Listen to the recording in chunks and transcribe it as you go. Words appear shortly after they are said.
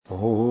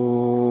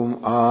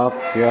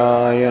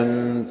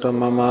ध्यायन्तु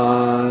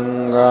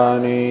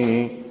ममाङ्गानि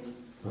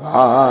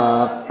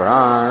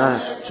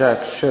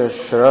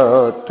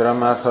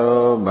वाक्प्राणश्चक्षुश्रोत्रमथो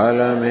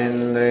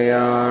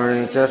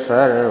बलमिन्द्रियाणि च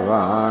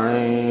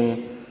सर्वाणि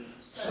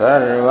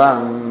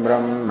सर्वं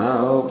ब्रह्म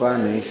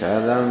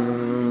उपनिषदम्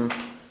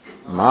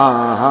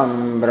माहं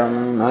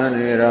ब्रह्म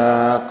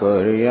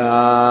निराकुर्याम्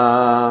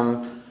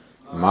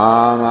मा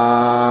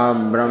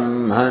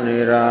ब्रह्म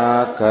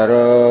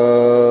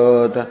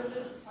निराकरोत्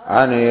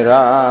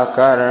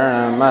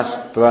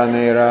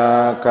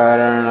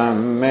अनिराकरणमस्त्वनिराकरणं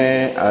मे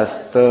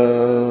अस्तु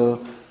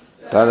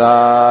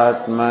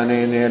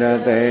तदात्मनि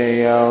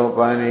निरतेय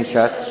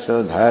उपनिषत्सु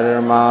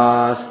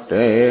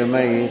धर्मास्ते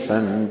मयि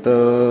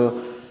सन्तु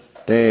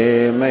ते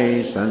मयि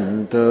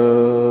सन्तु।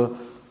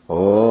 ॐ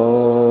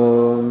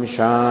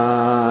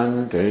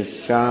शान्ति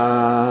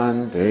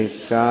शान्ति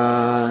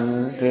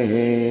शान्तिः।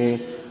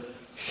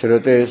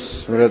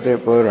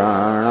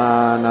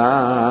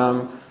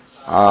 श्रुतिस्मृतिपुराणानाम्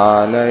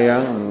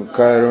आलयं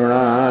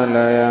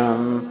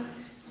करुणालयं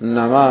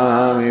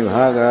नमामि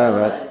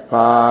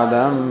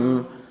भगवत्पादं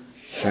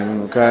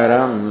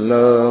शङ्करं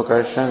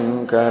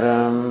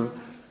लोकशङ्करं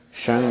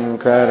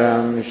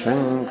शङ्करं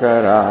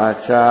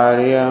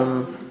शङ्कराचार्यं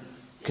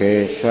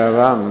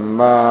केशवं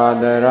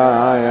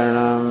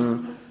बादरायणं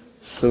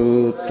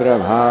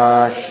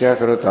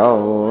सूत्रभाष्यकृतौ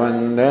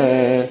वन्दे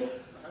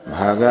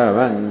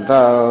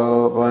भगवन्तौ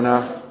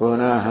पुनः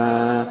पुनः।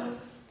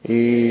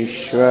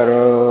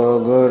 ईश्वरो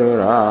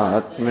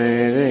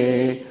गुरुरात्मेति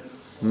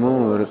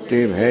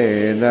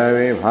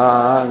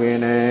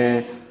मूर्तिभेदविभागिने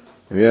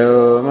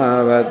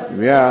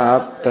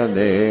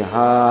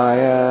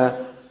व्योमवद्व्याप्तदेहाय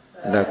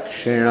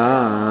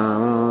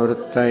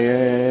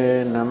दक्षिणामूर्तये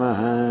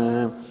नमः।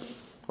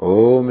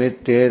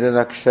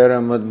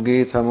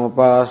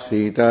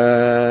 ओमित्येतदक्षरमुद्गीतमुपासीत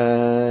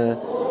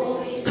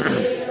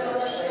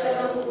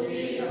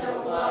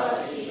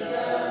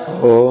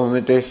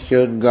ओमिति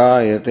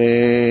ह्युद्गायते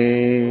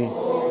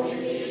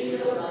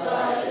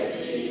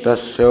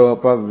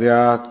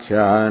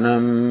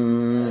तस्योपव्याख्यानम्।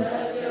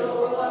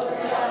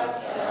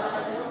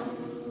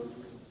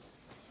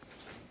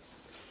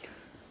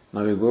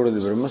 Now we go to the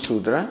Brahma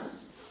Sutra,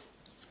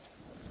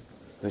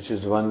 which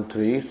is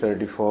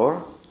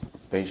 1334,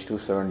 page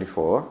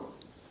 274.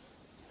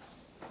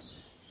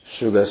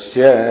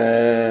 Sugasya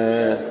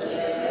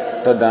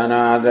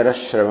tadanadara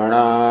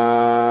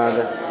shravanad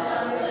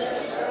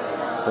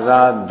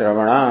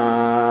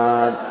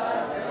tadadravanaad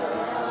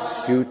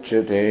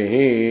syuchyate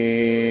hi.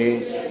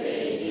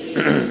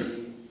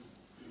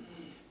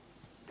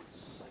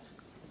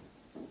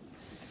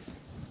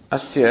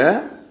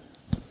 Asya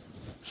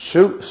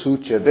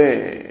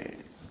suchyate.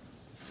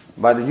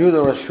 By the use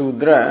of a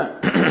Shudra,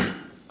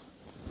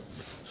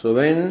 so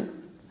when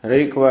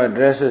Raikva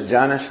addresses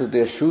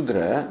Janashruti as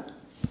Shudra,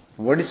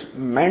 what is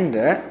meant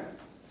there?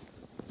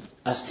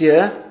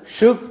 Asya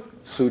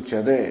Shuk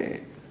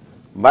Suchyate.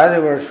 By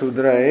the word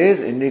Shudra is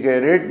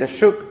indicated the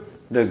Shuk,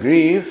 the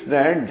grief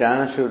that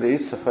Janashruti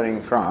is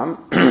suffering from.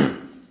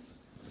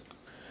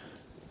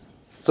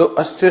 So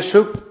Asya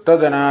Shuk Tad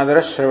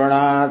Anadara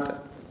Shravanat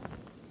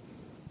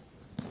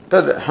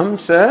Tad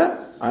Hamsa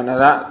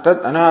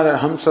Tad Anadara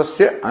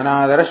Hamsasya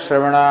Anadara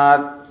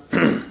Shravanat.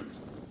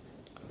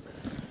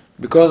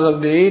 Because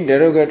of the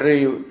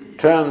derogatory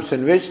terms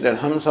in which that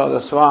Hamsa, the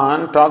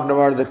swan, talked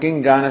about the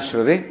king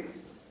Janashruti,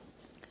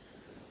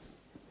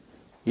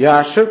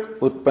 Yashuk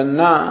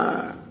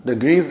Utpanna, the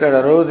grief that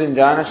arose in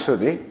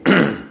Janashruti,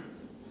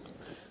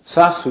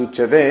 Sa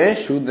Suchyate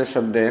Shudra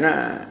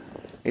Shabdena.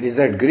 It is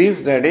that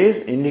grief that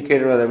is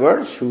indicated by the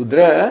word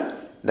Shudra.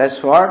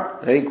 That's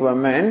what Raikva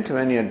meant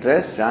when he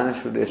addressed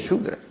Janashruti as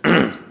Shudra.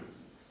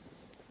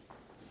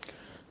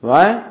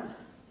 Why?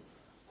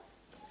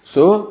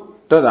 So,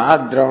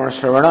 Tadadravana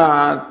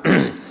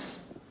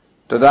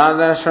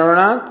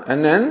Shravanat,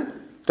 and then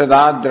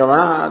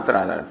Tadadravanaat,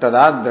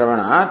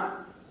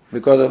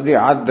 because of the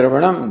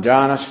Adravanam,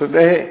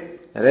 Janashrutehe,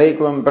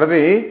 Raikvam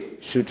Prati,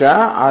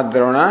 Shucha,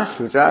 Adravana,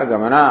 Shucha,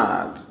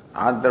 Gamanat.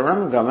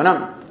 Adravanam,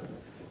 Gamanam.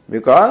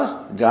 Because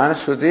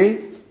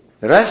Janashruti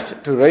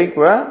rushed to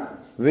Raikva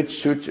with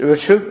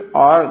Shuk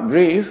or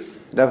grief,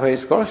 therefore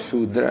is called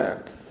Shudra.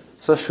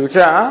 So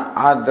Shucha,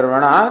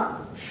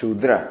 Adravanat,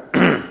 Shudra.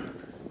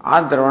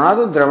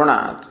 Adravanat,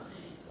 Dravanat.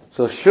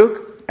 So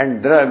Shuk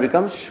and Dra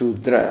becomes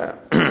Shudra.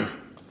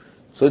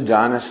 So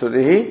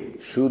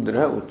Janashruti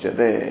Shudra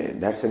Uchyate.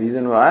 That's the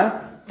reason why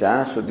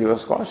Janashruti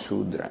was called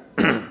Shudra.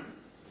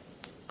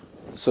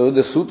 So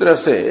the sutra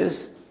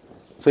says,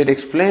 so it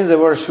explains the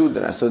word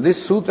Shudra. So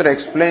this sutra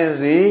explains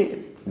the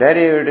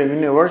derivative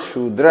meaning of the word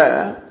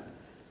Shudra.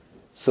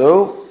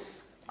 So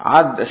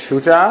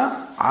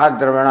Shucha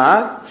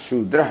Adravanat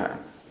Shudra.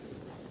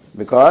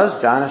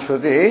 Because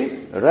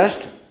Janashruti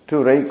rushed to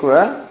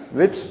Raikva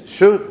with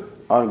Shuk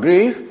or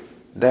grief,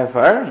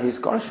 therefore he is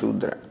called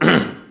Shudra.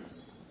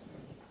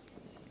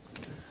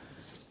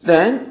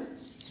 Then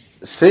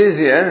says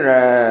here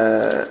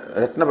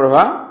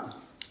Ratnaprabha,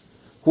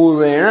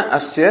 Purvena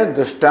Asya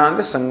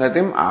Drishtanta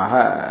Sangatim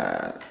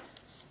Aha.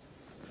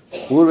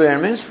 Purvena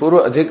means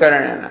Purva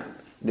Adhikaranana.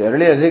 The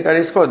early Adhikara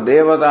is called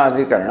Devata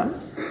Adhikaranam,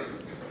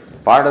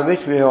 part of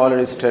which we have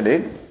already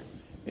studied,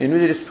 in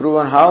which it is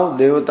proven how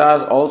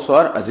Devatas also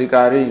are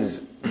Adhikaris.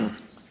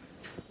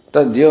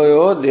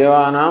 Tadyoyo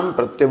Devanam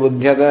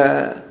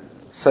Pratyabudhyata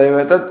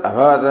Saivatat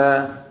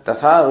Abhavata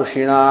Tatha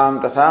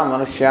Rushinam Tatha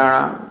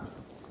Manushyanam.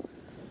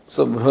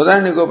 So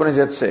Bhrodharanyaka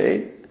Upanishad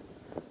said,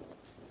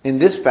 in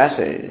this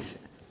passage,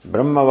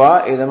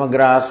 Brahmava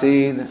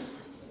idamagrasid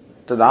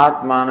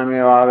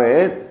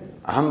tadatmanamyevavet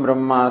aham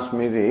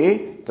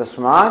brahmasmiti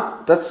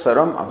tasmat tat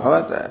saram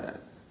abhavat.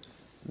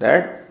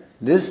 That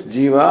this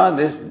jiva,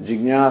 this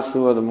jignasu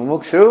or the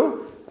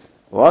mumukshu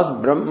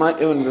was Brahma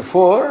even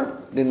before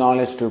the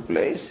knowledge took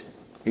place.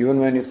 Even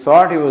when he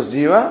thought he was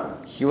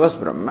jiva, he was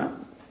Brahma.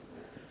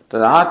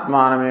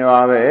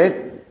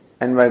 Tadatmanamyevavet,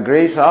 and by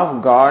grace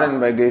of God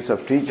and by grace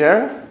of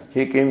teacher,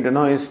 he came to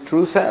know his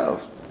true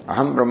self.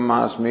 Aham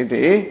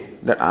brahmasmiti,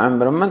 that I am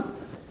Brahman.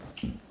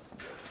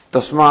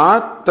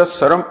 Tasmat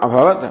tassaram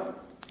abhavat.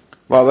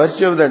 By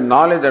virtue of that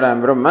knowledge that I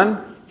am Brahman,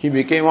 he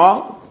became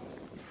all.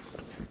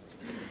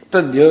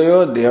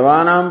 Tadyoyo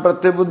devanam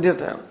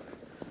pratyabudhyata.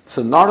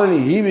 So not only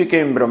he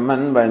became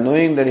Brahman by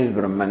knowing that he is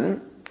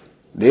Brahman,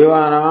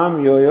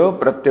 devanam yoyo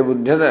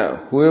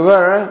pratyabudhyata.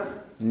 Whoever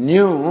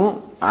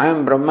knew I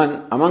am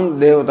Brahman among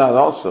devatas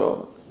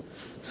also,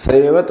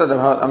 Sayeva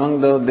tadabhavat,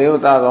 among the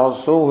devatas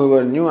also,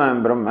 whoever knew I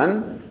am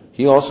Brahman,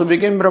 he also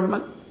became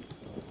Brahman.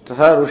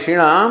 Tatha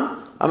Rushinam,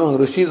 among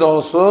Rishis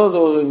also,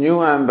 those who knew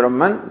I am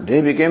Brahman,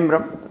 they became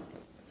Brahman.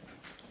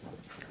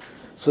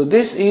 So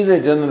this is a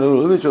general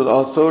rule which was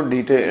also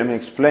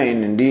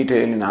explained in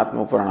detail in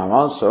Atma Puranam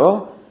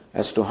also,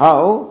 as to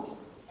how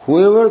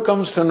whoever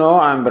comes to know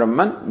I am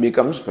Brahman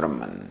becomes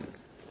Brahman.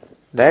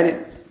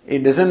 That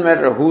it doesn't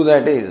matter who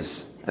that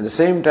is. At the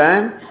same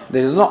time,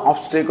 there is no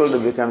obstacle to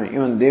becoming.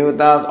 Even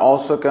Devatas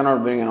also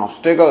cannot bring an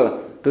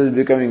obstacle to his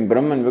becoming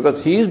Brahman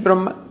because he is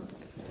Brahman.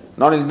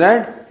 Not only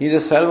that, he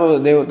is the self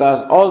of the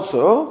Devatas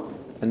also,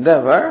 and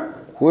therefore,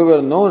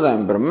 whoever knows I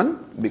am Brahman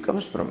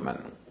becomes Brahman.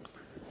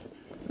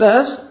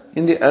 Thus,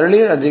 in the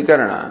earlier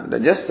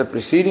Adhikarana, just the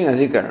preceding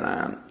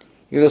Adhikarana,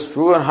 it was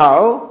proven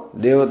how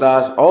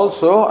Devatas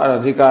also are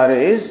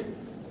Adhikaris.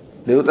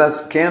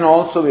 Devatas can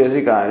also be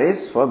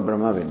Adhikaris for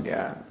Brahma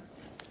Vidya.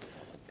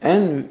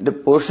 And the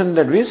portion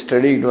that we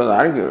studied was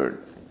argued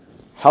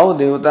how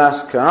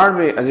Devatas cannot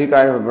be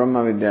Adhikari for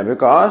Brahma Vidya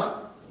because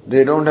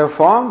they don't have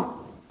form.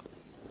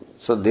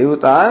 So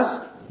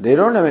Devatas, they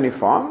don't have any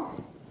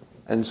form.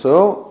 And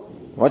so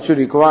what you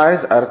require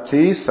is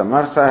Arthi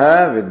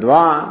Samartha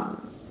Vidwan.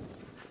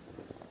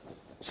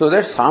 So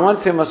that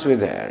Samarthya must be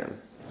there.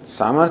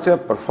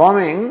 Samarthya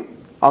performing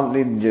of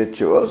the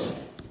rituals.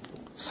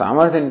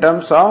 Samarthya in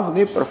terms of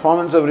the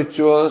performance of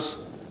rituals,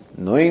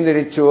 knowing the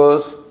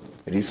rituals,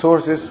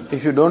 resources.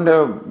 If you don't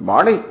have a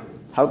body,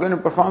 how can you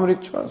perform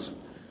rituals?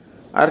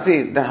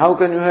 Arthi, then how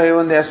can you have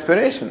even the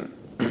aspiration?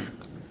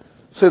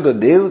 So if the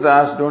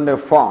Devatas don't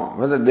have form,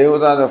 whether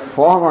Devatas have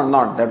form or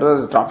not, that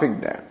was the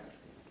topic there.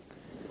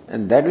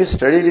 And that we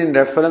studied in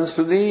reference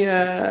to the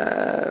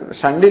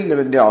Shandilya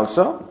Vidya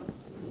also,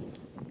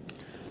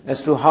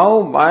 as to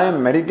how by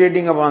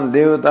meditating upon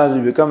Devatas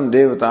you become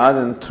Devatas,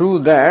 and through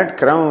that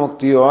Krama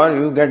Mukti or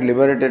you get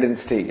liberated in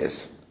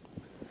stages.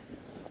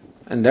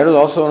 And that was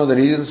also one of the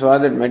reasons why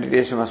that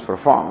meditation was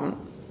performed.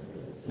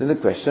 Then the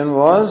question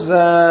was,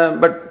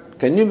 but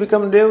can you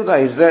become Devata?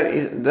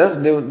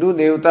 Do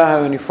Devata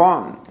have any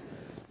form?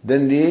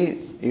 Then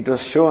it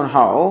was shown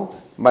how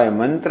by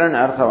mantra and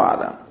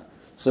arthavada.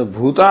 So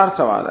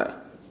bhutarthavada.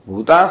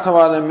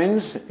 Bhutarthavada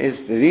means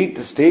is to read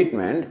the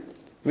statement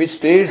which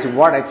states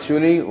what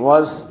actually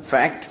was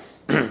fact.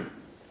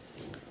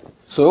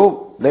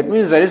 So that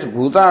means there is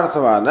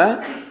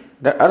bhutarthavada,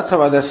 the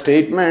arthavada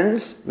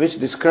statements which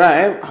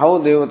describe how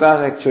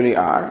devatas actually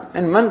are,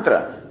 and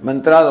mantra.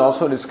 Mantras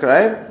also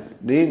describe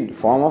the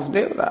form of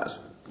devatas.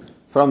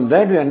 From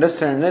that we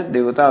understand that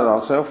devatas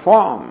also have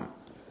form,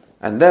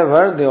 and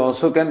therefore they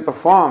also can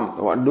perform,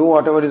 do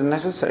whatever is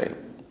necessary.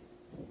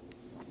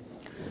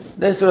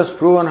 This was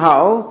proven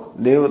how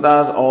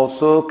devatas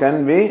also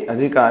can be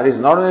adhikaris,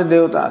 not only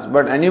devatas,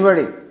 but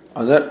anybody,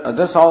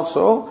 others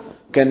also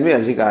can be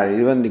adhikaris,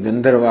 even the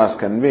Gandharvas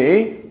can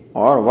be,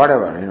 or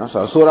whatever,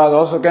 so asuras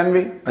also can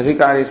be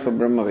adhikaris for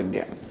Brahma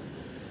Vidya.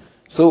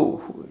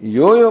 So,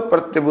 yoyo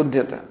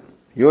pratyabudhyata,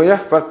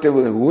 yoyah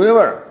pratyabudhyata,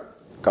 whoever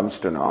comes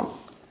to know.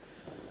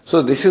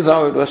 So this is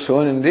how it was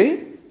shown in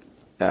the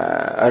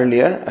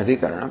earlier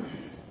Adhikaranam.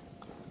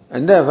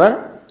 And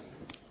therefore,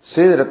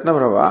 says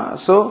Ratnaprabha,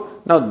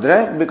 so now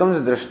that becomes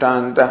a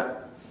drishtanta.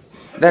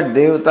 That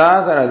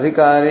devatas are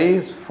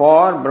adhikaris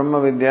for Brahma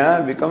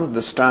Vidya becomes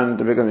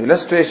drishtanta, becomes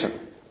illustration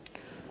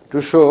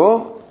to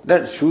show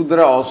that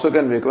Shudra also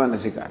can become an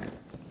adhikari.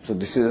 So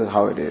this is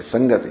how it is,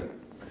 Sangati.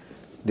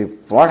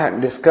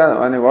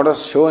 What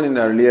was shown in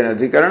the earlier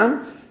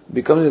Adhikaranam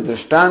becomes a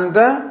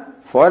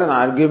drishtanta for an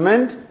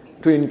argument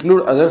to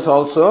include others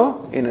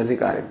also in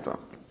adhikaritva.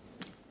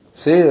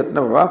 Say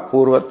Ratnaprabha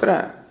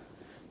Purvatra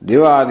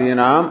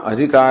Devadinam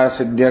adhikara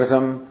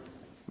siddhyartham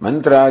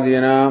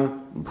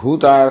mantradinam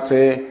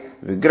bhutarthe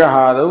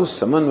vigrahadau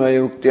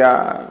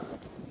samanvayuktya.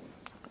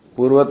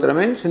 Purvatra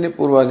means in the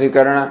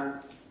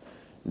Purvadhikarana.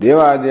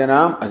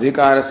 Devadyanam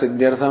adhikara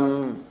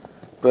siddhyartham.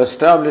 To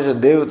establish a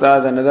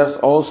devatas and others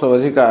also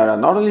adhikara,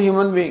 not only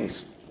human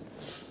beings,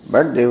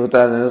 but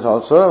devatas and others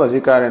also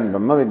adhikara in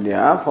Brahma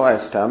Vidya for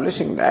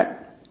establishing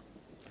that.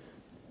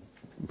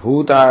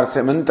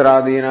 Bhutartha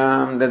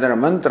mantradinam, that there are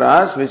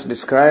mantras which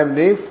describe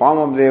the form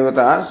of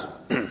devatas.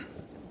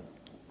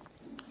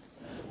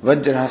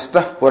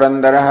 Vajrahastah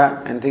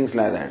Purandaraha and things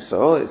like that.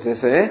 So it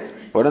says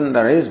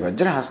Purandara is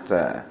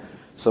Vajrahasta.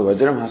 So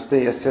Vajram Haste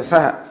Yasya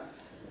Saha.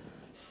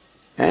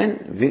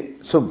 And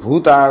so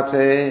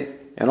Bhutartha,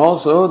 and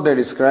also they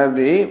describe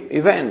the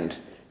event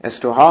as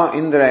to how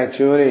Indra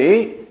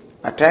actually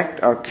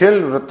attacked or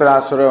killed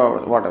Vritrasura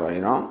or whatever,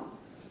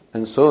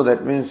 And so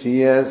that means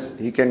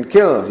he can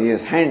kill, he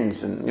has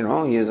hands and,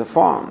 he has a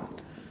form.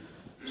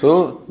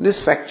 So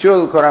this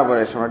factual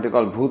corroboration, what you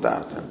call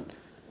Bhutartha.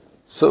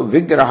 So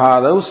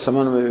Vigrahadav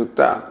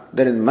Samanvayukta,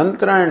 there is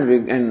mantra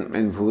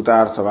and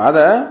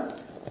Bhutarthavada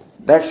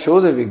that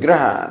show the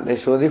Vigraha, they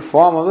show the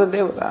form of the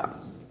Devata.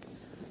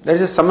 That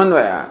is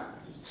Samanvaya.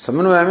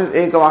 Samanvaya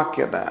means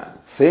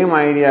Ekavakyata. Same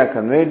idea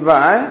conveyed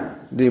by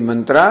the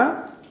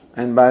mantra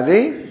and by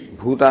the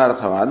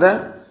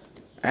Bhutarthavada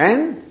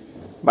and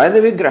by the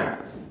Vigraha.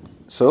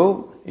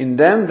 So in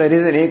them there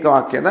is an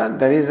Ekavakyata,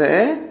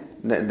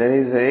 there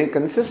is a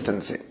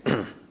consistency.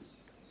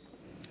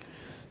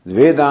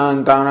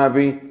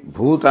 Vedantanapi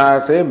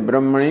Bhutarthe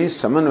Brahmani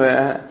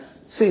Samanvaya.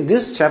 See,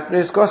 this chapter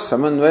is called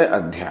Samanvaya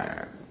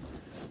Adhyaya.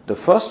 The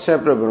first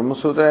chapter of Brahma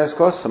Sutra is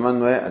called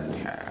Samanvaya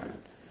Adhyaya.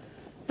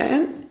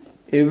 And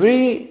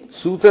every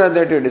sutra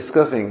that you are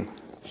discussing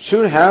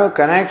should have a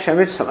connection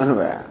with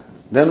Samanvaya.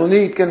 Then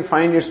only it can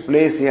find its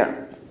place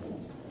here.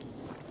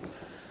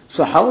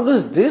 So how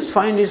does this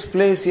find its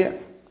place here?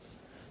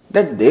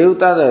 That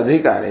Devata,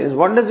 the Adhikaris,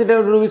 what does it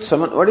have to do with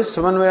Samanvaya? What is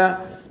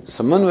Samanvaya?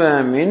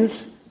 Samanvaya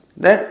means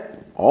that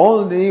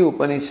all the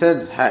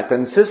Upanishads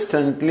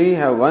consistently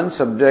have one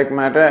subject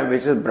matter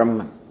which is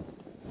Brahman.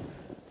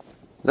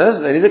 Thus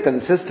there is a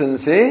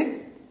consistency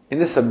in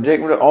the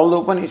subject matter of all the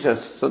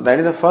Upanishads. So that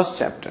is the first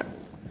chapter.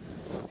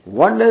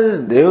 What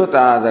does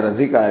Devatas or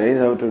Adhikaris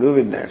have to do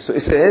with that? So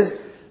it says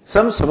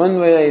some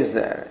Samanvaya is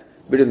there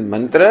between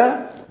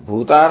mantra,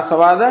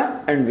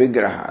 Bhutarthavada and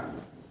Vigraha.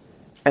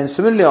 And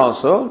similarly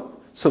also,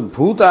 so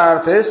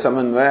Bhutartha is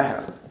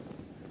Samanvaya.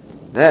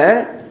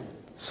 There,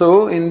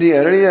 so in the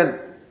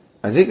earlier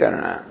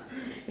Adhikarana,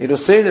 it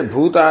was said that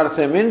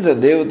Bhutartha means the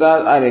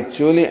Devatas are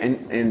actually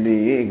in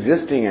the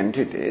existing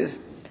entities,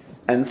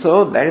 and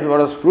so that is what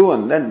was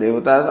proven, that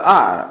Devatas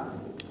are,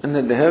 and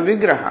that they have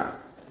Vigraha.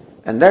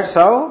 And that's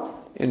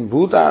how in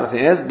Bhutartha,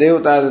 yes,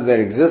 Devatas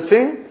are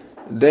existing,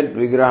 that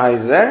Vigraha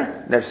is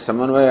there, that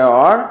Samanvaya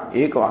or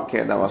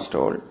Ekavakyata was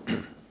told.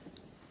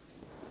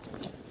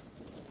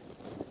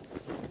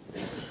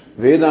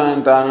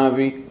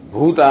 Vedantanavi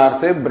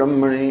Bhutarthe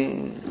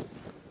Brahmani.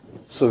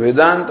 So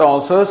Vedanta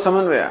also has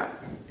Samanvaya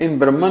in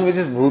Brahman, which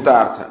is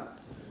Bhutartha.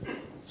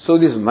 So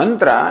this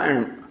mantra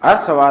and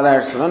Arthavada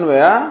has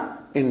Samanvaya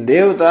in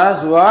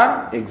Devatas who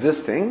are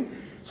existing.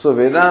 So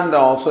Vedanta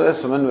also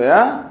has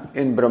Samanvaya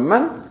in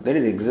Brahman that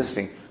is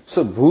existing.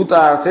 So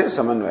Bhutarthe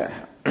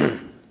Samanvaya.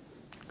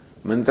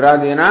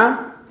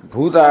 Mantradena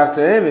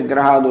Bhutarthe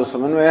Vigrahado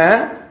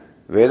Samanvaya.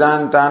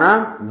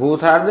 Vedantana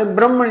Bhutarthe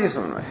Brahmani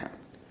Samanvaya.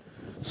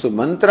 So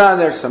mantra,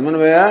 that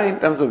Samanvaya in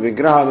terms of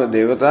Vigraha of the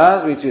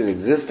Devatas which is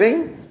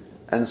existing,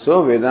 and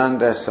so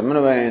Vedanta has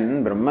Samanvaya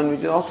in Brahman which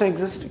is also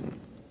existing.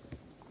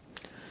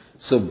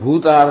 So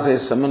Bhutartha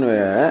is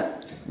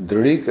Samanvaya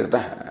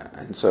Dhrudhikrita.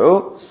 And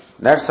so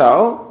that's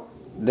how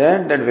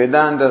that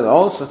Vedanta is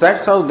also,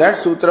 that's how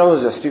that sutra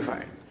was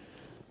justified.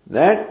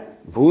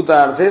 That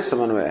Bhutartha is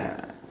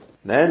Samanvaya.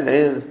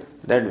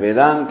 That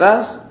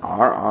Vedantas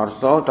are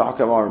also talk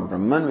about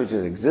Brahman which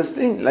is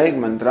existing, like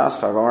mantras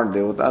talk about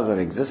Devatas who are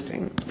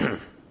existing.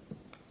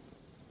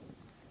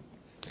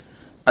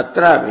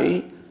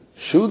 Atravi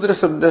Shudra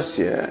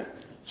Sabdasya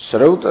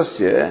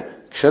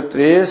Shrautasya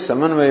Kshatriya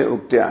Samanvaya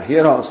Uktya.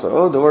 Here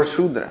also the word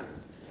Shudra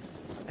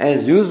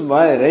as used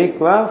by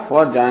Raikva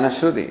for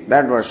Janashruti,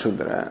 that word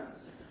Shudra.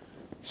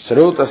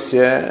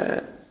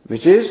 Shrautasya,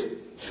 which is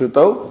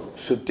Shutau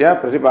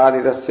Shutya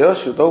Pratipaditasya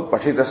Shutau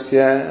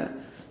Pashitasya.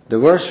 The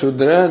word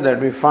Shudra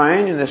that we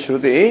find in the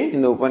Shruti,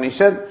 in the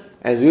Upanishad,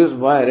 as used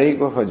by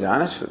Raikva for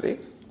Janashruti.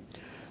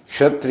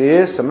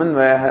 Kshatriya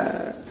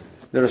Samanvaya.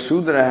 The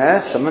Shudra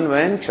has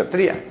Samanvaya in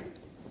Kshatriya.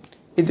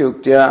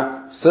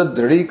 Ityuktya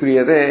Sadhradi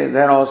Kriyate.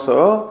 There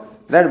also,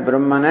 that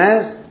Brahman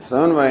has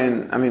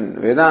Samanvaya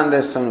in, Vedanta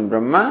has Samanvaya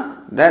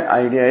Brahma, that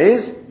idea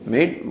is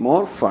made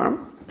more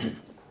firm.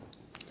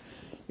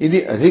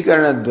 Idi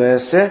Adhikarana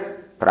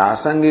Dvayasya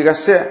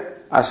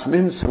Prasangigasya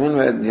Asmin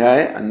Samanvaya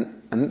Dhyaya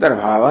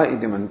Antarbhava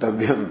iti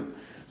mantavyam.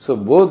 So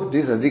both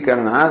these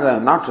adhikaranas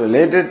are not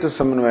related to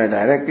Samanvaya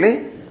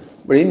directly,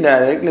 but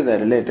indirectly they are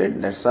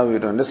related. That's how we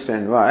have to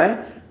understand why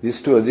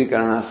these two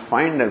adhikaranas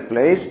find their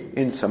place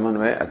in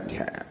Samanvaya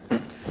Adhyaya.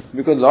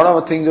 Because a lot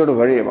of things you have to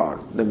worry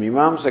about. The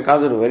Mimamsakas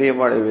have to worry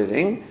about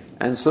everything,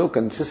 And so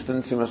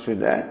consistency must be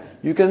there.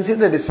 You can see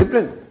the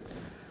discipline.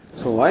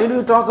 So why do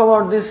you talk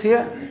about this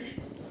here?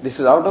 This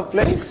is out of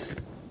place.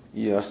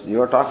 You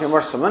are talking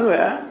about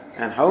Samanvaya,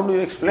 and how do you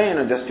explain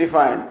or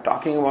justify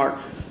talking about?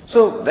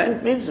 So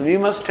that means we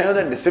must have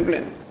that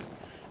discipline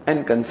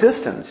and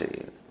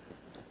consistency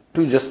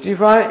to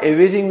justify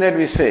everything that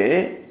we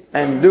say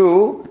and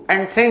do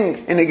and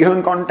think in a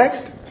given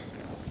context.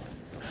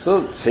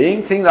 So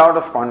saying things out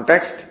of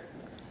context,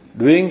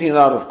 doing things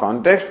out of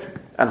context,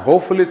 and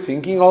hopefully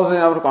thinking also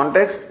out of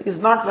context is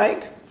not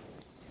right.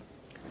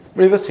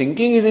 But if your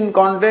thinking is in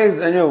context,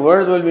 then your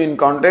words will be in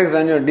context,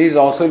 then your deeds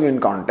also will be in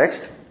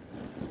context.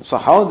 So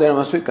how there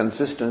must be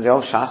consistency, how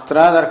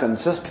Shastras are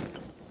consistent.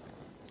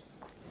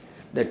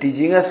 They're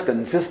teaching us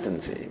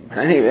consistency. But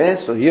anyway,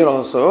 so here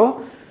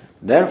also,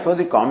 therefore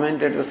the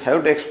commentators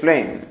have to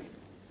explain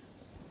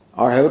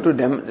or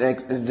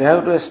they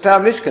have to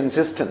establish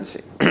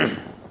consistency.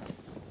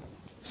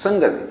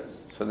 Sangati.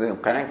 So the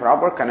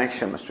proper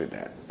connection must be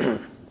there.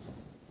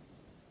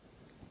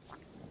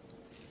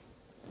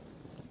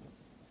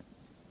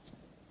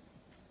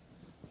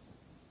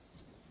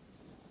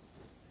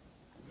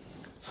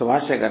 So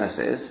Bhashyakara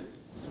says,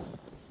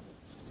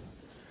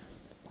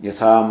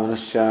 Yatha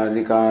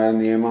manusyadikar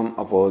niyamam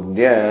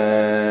apodya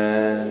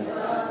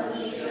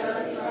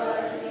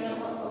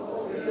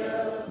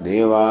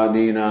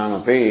devadinam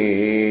api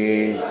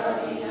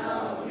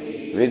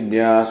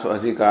vidya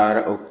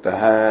swadhikara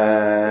uktaha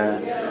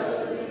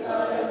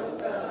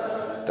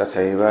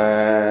tathaiva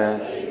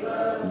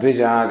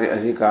dvijati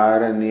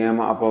adhikara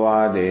niyama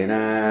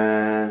apavadena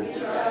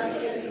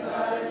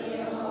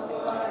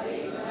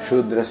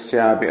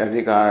शूद्रस्यापि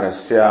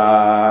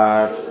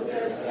अधिकारस्यात्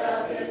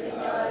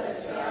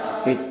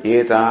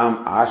एताम्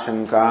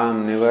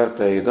आशंकाम्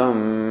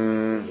निवर्तयितुम्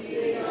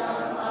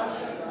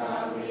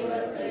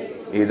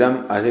इदम्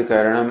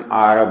अधिकरणम्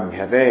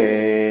आरभ्यते.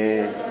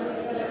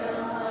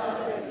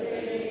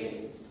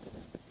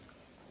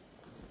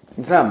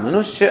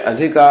 मनुष्य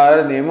अधिकार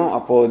नियमो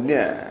अपोद्य.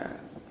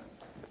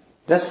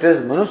 Just as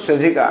Manusya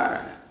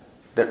Adhikar,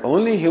 that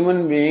only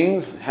human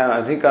beings have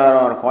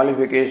adhikar or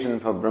qualification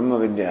for Brahma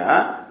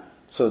Vidya,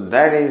 so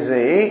that is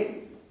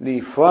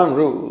the firm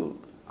rule,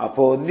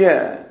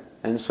 apodya.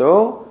 And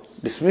so,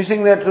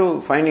 dismissing that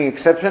rule, finding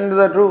exception to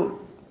that rule.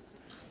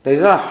 There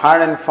is a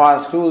hard and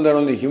fast rule that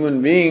only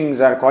human beings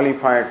are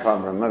qualified for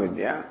Brahma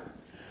Vidya.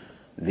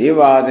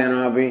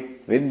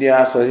 Devadenapi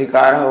vidya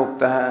swadhikara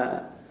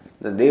uktaha.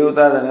 The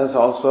devatas and others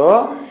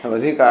also have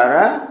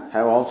adhikara,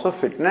 have also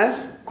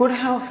fitness, could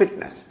have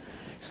fitness.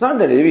 It's not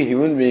that every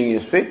human being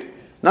is fit,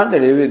 not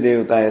that every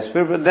devata is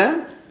fit, but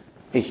then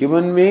a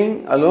human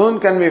being alone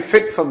can be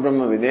fit for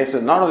Brahma Vidya. So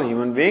not only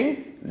human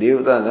being,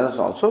 devatas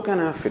also can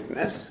have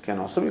fitness, can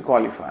also be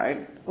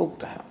qualified,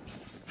 uktaha.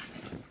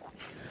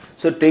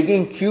 So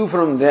taking cue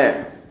from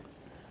there,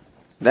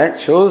 that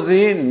shows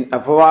the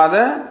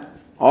apavada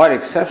or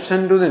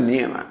exception to the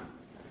niyama.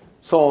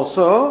 So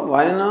also,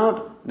 why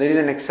not? There is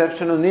an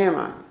exception to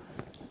niyama.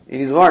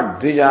 It is what?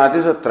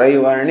 Dvijati, so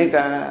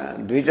Traivarnika.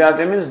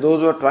 Dvijati means those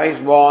who are twice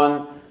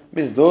born,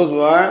 means those who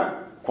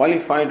are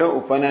qualified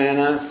of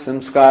Upanayana,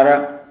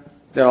 Samskara.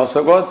 They are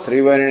also called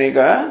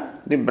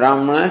Trivarnika, the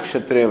Brahmana,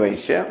 Kshatriya,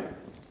 Vaishya.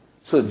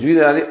 So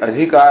Dvijati,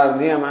 Adhikar,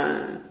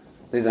 Niyama.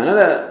 There is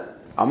another,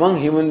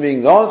 among human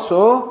beings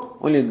also,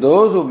 only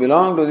those who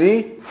belong to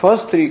the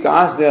first three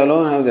castes, they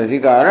alone have the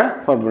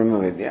Adhikara for Brahma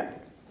Vidya.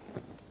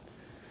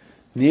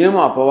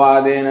 Niyama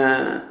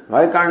Apavadena.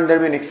 Why can't there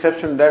be an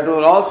exception to that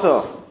rule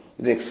also?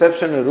 The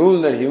exception to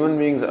rule that human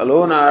beings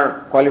alone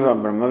are qualified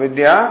for Brahma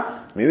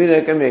Vidya, maybe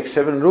there can be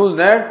exception rule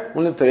that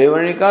only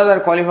Traivarnikas are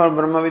qualified for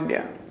Brahma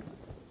Vidya.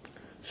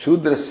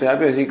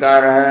 Shudrasyapi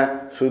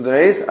adhikara. Shudra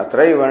is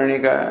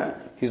atraivarnika.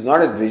 He is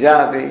not a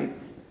dvijati.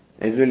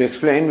 It will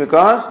explain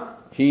because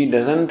he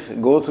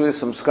doesn't go through the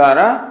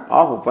samskara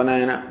of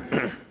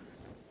Upanayana.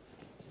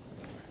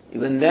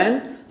 Even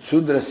then,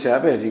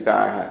 Shudrasyapi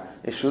adhikara.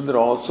 A Shudra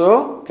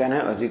also can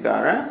have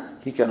adhikara.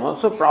 He can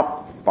also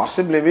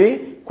possibly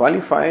be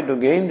qualified to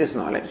gain this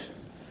knowledge.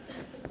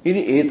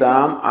 Iti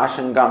etam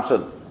ashankam. So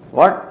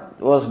what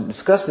was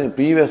discussed in the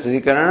previous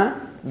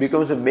adhikarana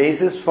becomes a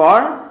basis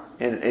for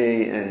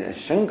a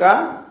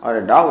shanka or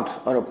a doubt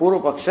or a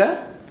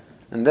purvapaksha,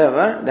 and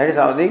therefore that is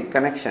how the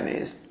connection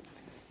is.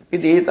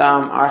 Iti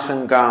etam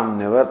ashankam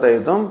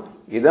nivartayitum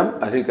idam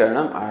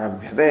adhikaranam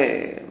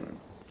arabhyate.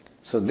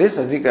 So this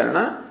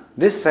adhikarana,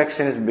 this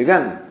section is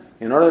begun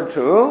in order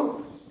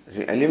to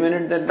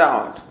eliminate the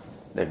doubt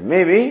that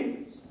maybe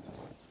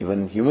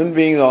even human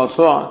beings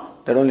also,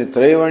 that only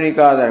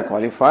Traivarnikas are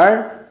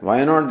qualified,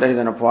 why not there is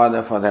an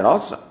apavada for that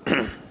also?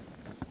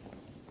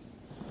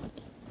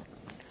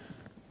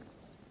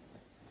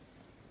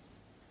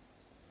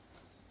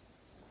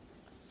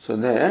 So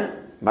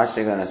there,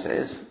 Bhashyakara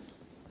says,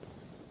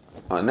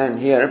 and then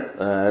here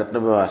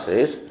Ratnabhava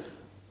says,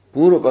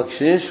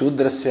 Purvapakshe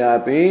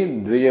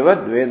Shudrasyapi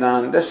Dvijavat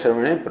Vedanta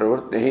Shravane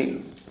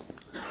Pravritti.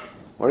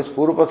 What is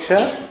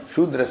Purvapaksha?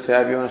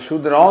 Shudrasyapi.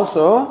 Shudra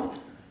also,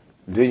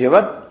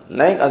 Dvijavat,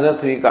 like other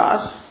three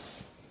castes,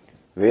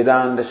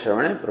 Vedanta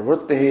Shravane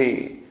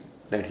Pravritti.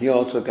 that he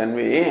also can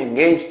be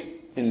engaged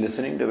in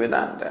listening to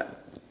Vedanta.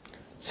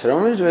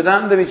 Shravan is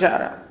Vedanta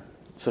Vichara.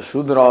 So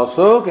Shudra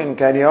also can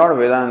carry out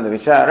Vedanta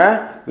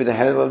Vichara with the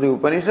help of the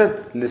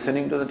Upanishad,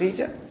 listening to the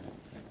teacher.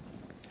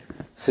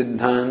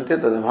 Siddhante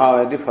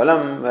tadbhavati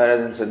phalam,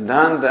 whereas in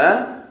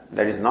Siddhanta,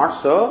 that is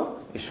not so.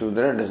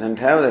 Shudra doesn't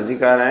have the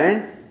adhikara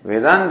in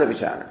Vedanta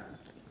Vichara.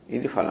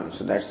 Iti phalam.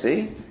 So that's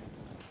the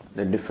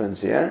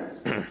difference here.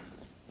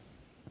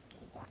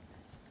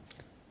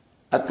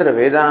 Atra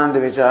Vedanta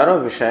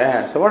Vicharo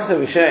Vishaya. So what's the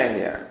Vishaya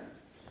here?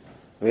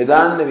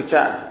 Vedanta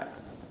Vichara.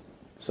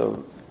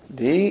 So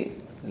the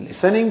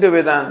listening to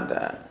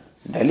Vedanta,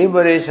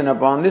 deliberation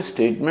upon the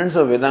statements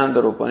of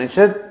Vedanta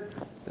Upanishad,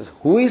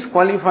 who is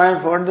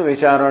qualified for the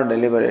Vichara or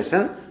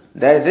deliberation?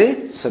 That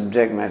is the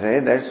subject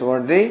matter. That's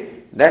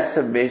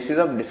the basis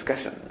of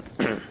discussion.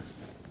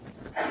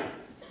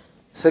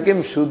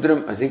 Sakim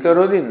Shudram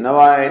Adhikarodi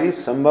Navayari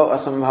Sambhav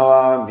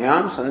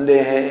Asambhavabhyam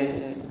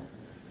Sandehe.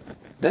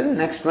 Then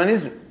next one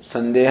is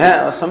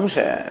Sandeha or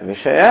Samshaya,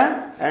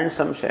 Vishaya and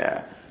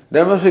Samshaya.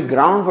 There must be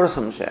ground for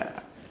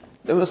Samshaya.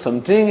 There was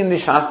something in the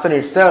Shastra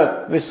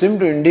itself which seemed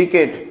to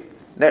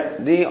indicate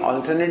that the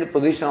alternate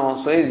position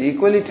also is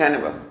equally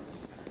tenable.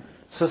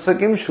 So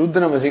Sakim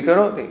Shudram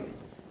Adhikarodi.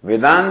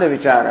 Vedanta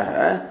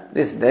Vichara,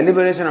 this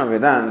deliberation of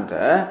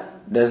Vedanta,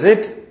 does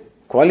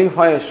it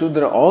qualify a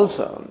Shudra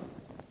also?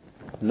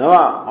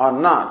 Nava or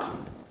not?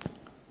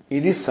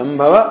 It is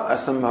Sambhava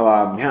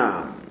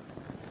Asambhavabhyam.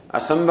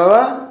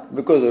 Asambhava,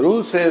 because the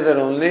rule says that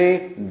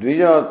only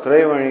Dvija or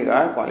Traivarnika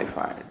are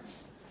qualified.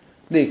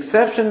 The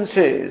exception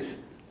says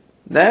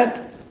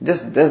that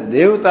just as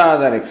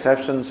Devatas are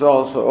exceptions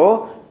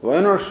also, why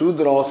not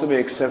Shudra also be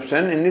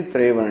exception in the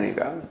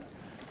Traivarnika?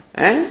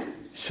 And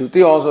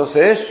Shruti also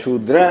says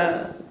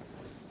Shudra.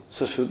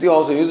 So Shruti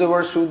also uses the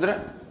word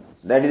Shudra.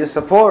 That is a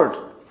support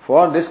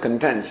for this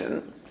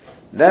contention.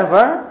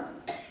 Therefore,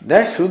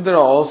 that Shudra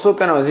also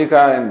can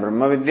adhikar in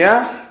Brahma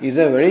Vidya is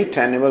a very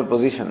tenable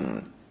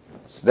position.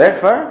 So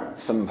therefore,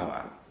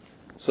 Sambhava.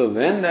 So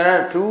when there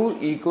are two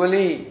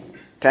equally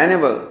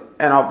tenable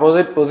and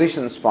opposite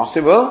positions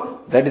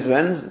possible, that is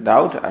when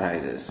doubt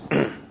arises.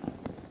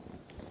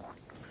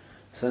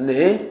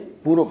 Sandehe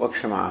Purva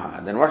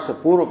Pakshamaha. Then what's the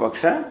Purva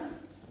Paksha?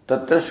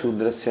 Tatra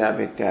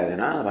Shudrasyapi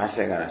Ityadina.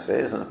 Bhashyakara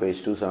says on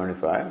page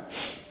 275.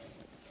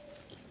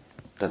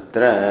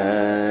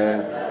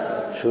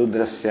 Tatra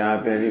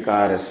Shudrasyapi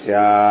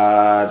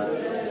Adhikarasyat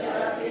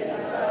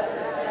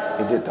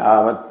Iti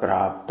Tavat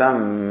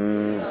Praptam.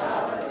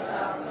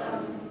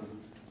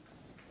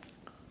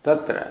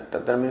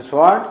 Tatra means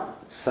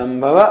what?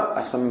 Sambhava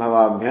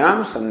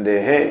Asambhavabhyam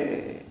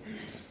Sandehe.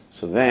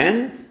 So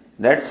when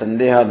that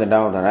Sandeha, the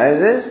doubt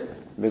arises,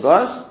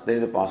 because there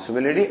is a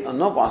possibility or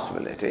no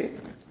possibility,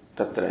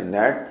 Tatra in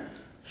that,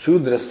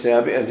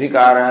 Shudrasyapi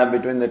Adhikara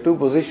between the two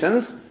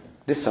positions,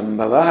 this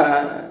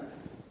Sambhava,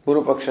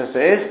 Purvapaksha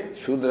says,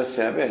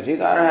 Shudrasyapi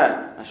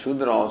Adhikara.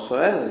 Shudra also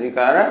has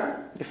Adhikara,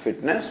 the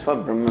fitness for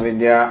Brahma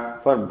Vidya,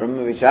 for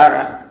Brahma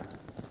Vichara.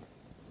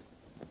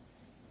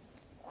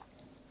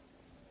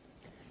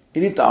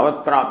 Iti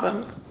tavat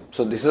praptam.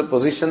 So this is a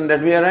position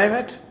that we arrive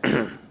at.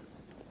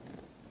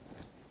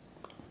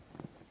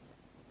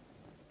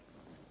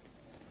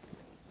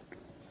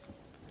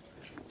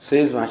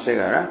 Says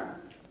Bhashyakara,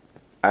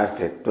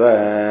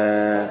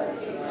 Arthitva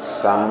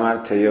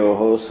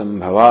Samarthayoho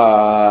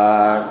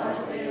Sambhavat.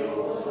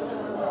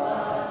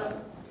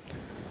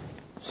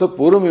 So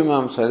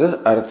Purvamimamsa says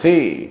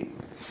Arthi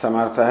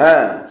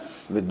Samartha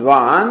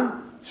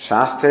Vidwan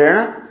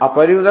Shastrena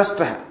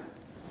Aparyudastha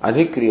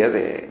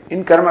Adhikriyate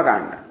in Karma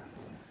Kanda.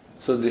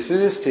 So this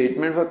is a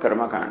statement for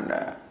Karma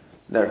Kanda,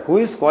 that who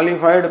is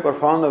qualified to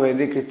perform the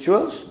Vedic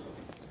rituals?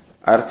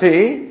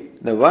 Arthi,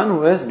 the one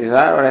who has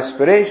desire or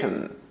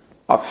aspiration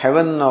of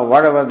heaven or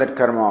whatever that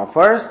karma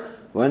offers,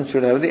 one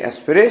should have the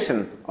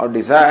aspiration or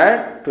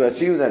desire to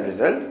achieve that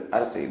result.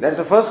 Arthi. That's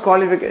the first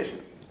qualification.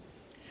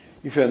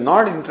 If you are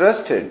not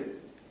interested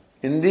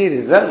in the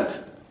result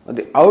or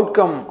the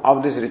outcome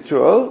of this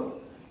ritual,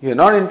 you are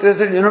not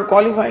interested, you are not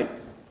qualified.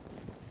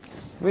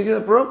 Which is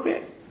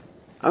appropriate.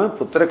 I mean,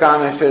 Putra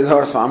Kameshta is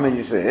what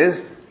Swamiji says.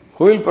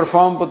 Who will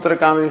perform Putra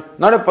Kameshta?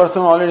 Not a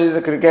person who already is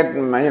a cricket,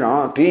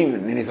 team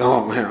in his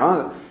home,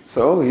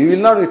 So he will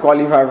not be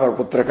qualified for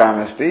Putra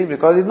Kameshta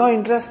because he has no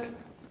interest.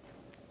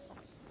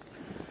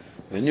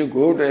 When you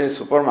go to a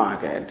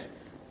supermarket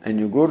and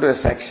you go to a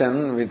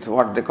section with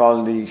what they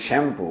call the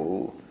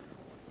shampoo,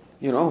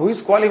 who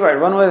is qualified?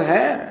 One who has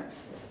hair.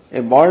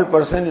 A bald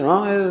person,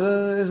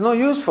 is no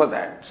use for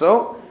that.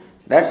 So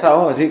that's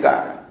how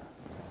Adhikara.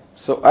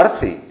 So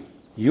Arthi,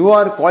 you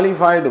are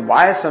qualified to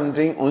buy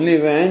something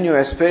only when your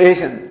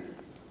aspiration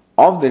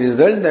of the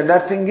result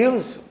that thing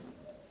gives.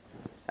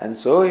 And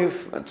so a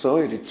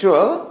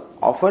ritual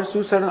offers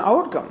you certain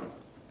outcome.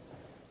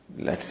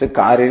 Let's say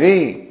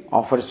Kariri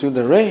offers you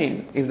the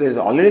rain. If there is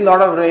already a lot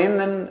of rain,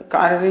 then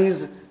Kariri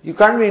is, you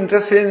can't be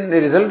interested in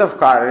the result of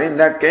Kariri. In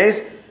that case,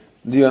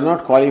 you are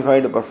not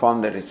qualified to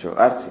perform the ritual.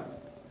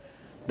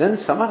 Then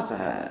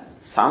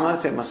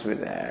Samartha must be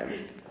there.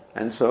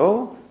 And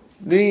so,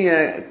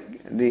 the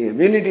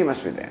ability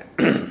must be there.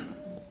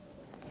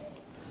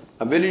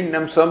 Ability in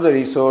terms of the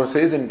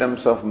resources, in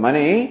terms of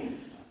money,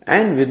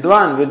 and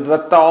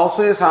vidvatta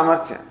also is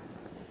samarthya.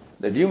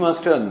 That you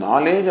must have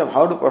knowledge of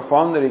how to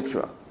perform the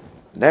ritual.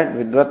 That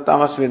vidvatta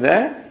must be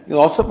there, is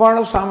also part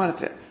of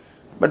samarthya.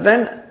 But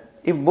then,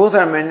 if both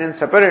are mentioned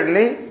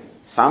separately,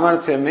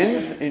 samarthya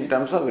means in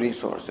terms of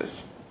resources.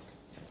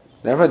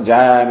 Therefore,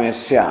 jaya me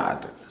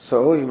syat.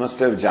 So, you must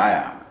have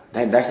jaya.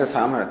 That's the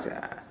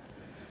samarthya.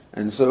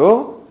 And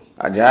so,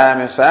 jaya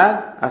me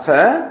syat,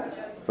 atha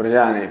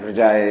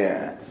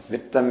prajaya.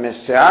 Vittam me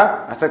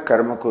syat, atha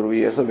karma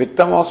kurviya. So,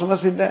 vittam also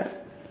must be there.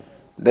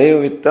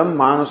 Daiva vittam,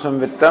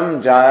 manusam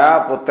vittam,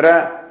 jaya,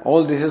 putra,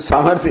 all this is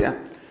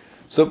samarthya.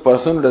 So,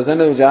 person who doesn't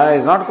have jaya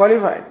is not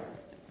qualified.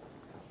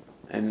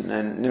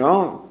 And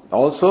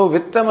also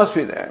vitta must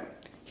be there.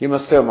 He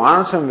must have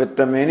manasam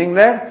vitta, meaning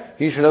that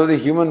he should have the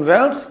human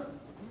wealth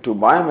to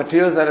buy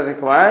materials that are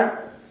required.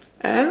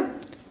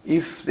 And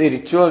if the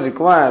ritual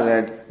requires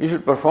that, you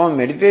should perform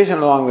meditation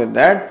along with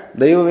that.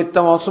 Daiva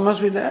vittam also must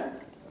be there.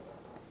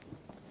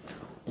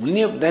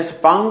 Only if that's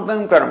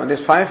panktam karma,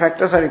 these 5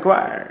 factors are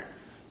required.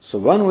 So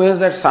one who has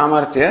that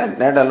samarthya,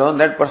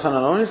 that person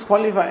alone is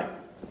qualified.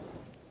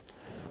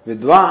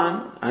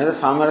 Vidwan, another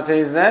samarthya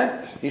is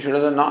that he should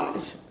have the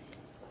knowledge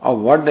of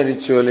what the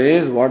ritual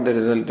is, what the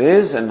result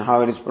is, and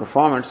how it is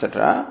performed,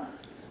 etc.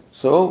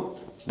 So,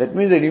 that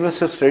means that you must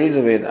have studied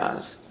the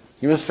Vedas.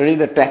 You must study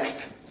the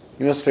text.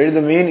 You must study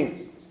the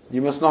meaning.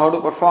 You must know how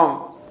to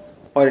perform.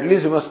 Or at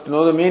least you must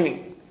know the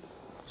meaning.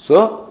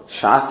 So,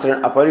 Shastra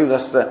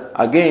aparyudasta.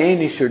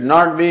 Again, it should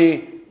not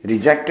be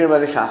rejected by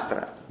the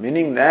Shastra.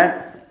 Meaning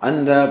that,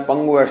 andha,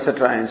 pangu,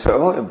 etc. And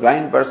so, a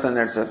blind person,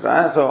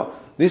 etc. So,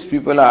 these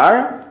people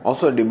are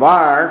also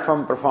debarred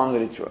from performing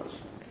the rituals.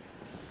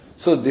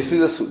 So this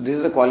is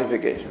the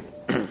qualification.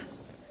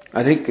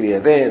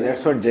 Adhikriyate,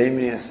 that's what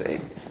Jaimini is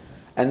saying.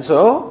 And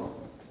so,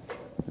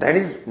 that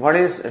is what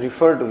is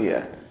referred to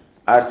here.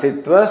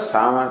 Arthitva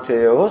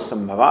samarthyayo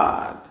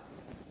sambhavat.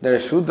 That a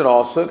Shudra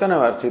also can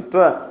have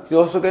arthitva. He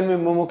also can be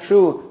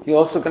mumukshu. He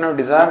also can have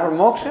desire for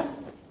moksha.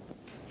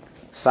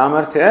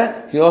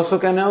 Samarthya, he also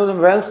can have the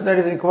wealth that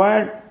is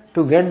required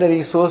to get the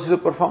resources to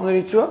perform the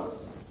ritual.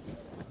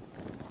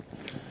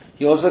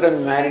 He also can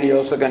be married, he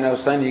also can have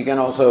son, he can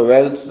also have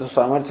wealth, so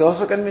samarthya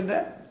also can be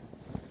there.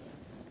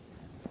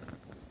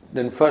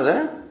 Then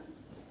further,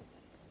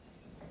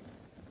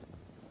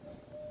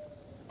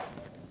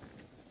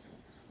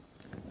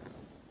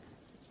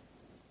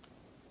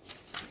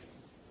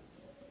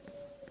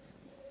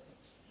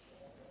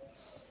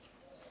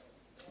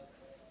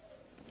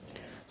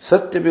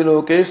 Satya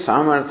biloke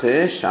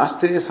samarthya,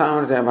 shastriya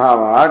samarthya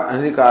bhavat,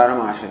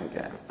 adhikaram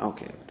ashankya.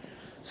 Okay.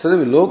 So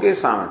the loke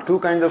samarthya, 2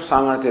 kinds of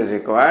samarthya is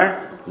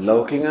required,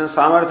 laukika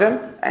samarthyam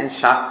and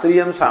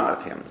shastriyam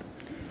samarthyam.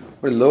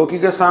 But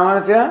laukika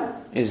samarthya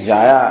is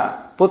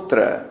jaya,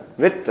 putra,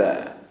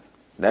 vitta.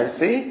 That's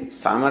the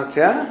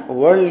samarthya,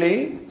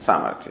 worldly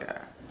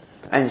samarthya.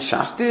 And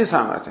shastriya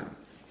samarthyam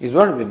is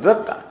what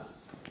vidvatta,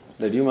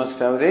 that you must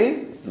have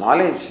the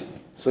knowledge.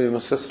 So you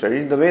must have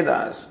studied the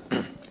Vedas.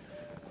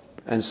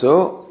 And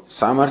so,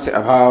 samarthya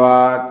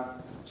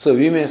abhavat. So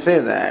we may say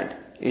that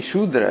a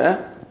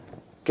Shudra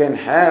can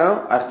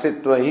have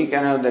arthitva, he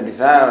can have the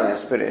desire or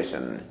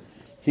aspiration.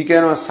 He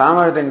can have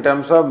samarthya in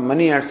terms of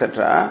money,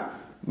 etc.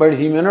 But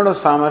he may not have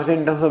samarthya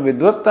in terms of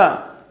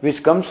vidvatta,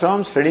 which comes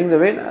from studying the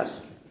Vedas.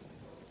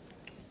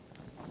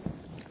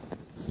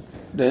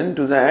 Then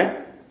to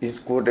that is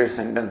quoted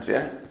sentence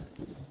here.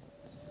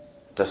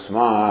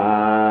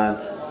 Tasmat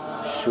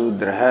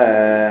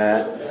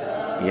Shudraha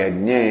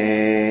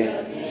Yajne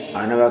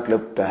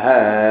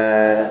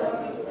Anavakluptaha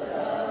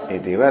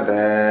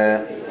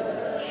Itivata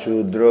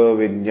Shudro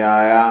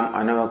Vidyayam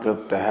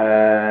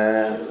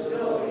Anavakluptaha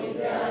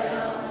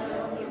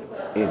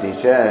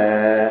Iticha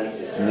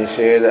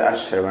Nisheda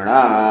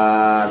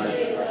Ashravanad.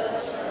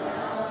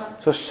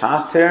 So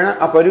Shastrena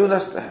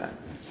Aparyudastaha.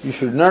 You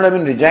should not have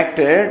been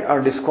rejected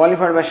or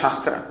disqualified by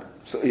Shastra.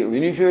 So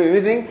even if you have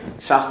everything,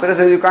 Shastra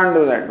says you can't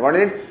do that. What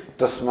is it?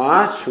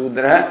 Tasmat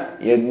Shudra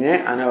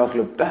Yajne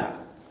Anavakluptaha.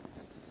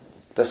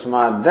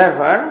 Tasmat,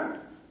 therefore,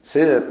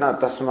 says that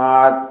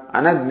Tasmat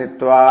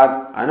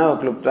Anagnitvat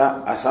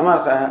Anavaklupta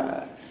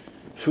Asamartha.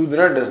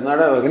 Shudra does not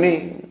have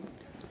Agni.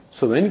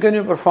 So when can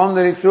you perform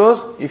the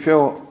rituals? If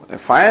you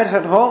have fires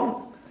at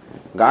home,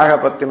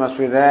 Garhapatti must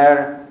be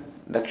there,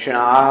 Dakshina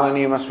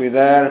Ahvani must be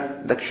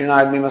there,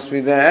 Dakshina Agni must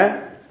be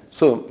there.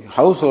 So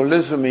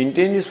householders to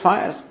maintain these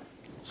fires.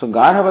 So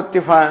Garhapatti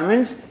fire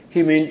means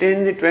he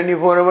maintains it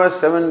 24 hours,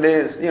 7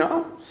 days,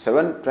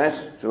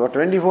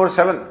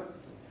 24/7.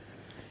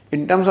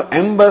 In terms of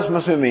embers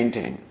must be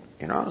maintained,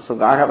 so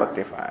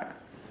Garhapatti fire.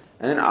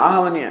 And then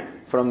Ahavaniya,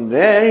 from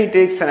there he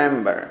takes an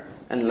ember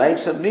and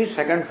lights up the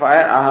second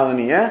fire,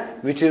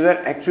 Ahavaniya, which is where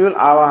actual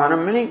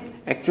Avahanam, meaning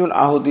actual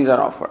Ahutis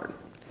are offered.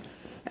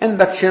 And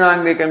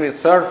Dakshinagni can be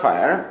third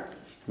fire,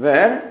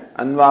 where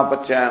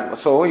Anvapacha,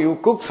 so you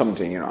cook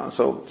something,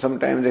 so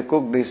sometimes they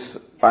cook this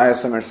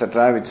payasam,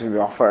 etc., which will be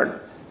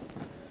offered.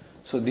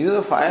 So these are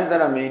the fires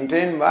that are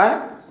maintained by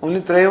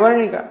only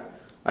Traivarnika.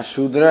 A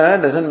Shudra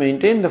doesn't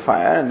maintain the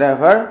fire, and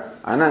therefore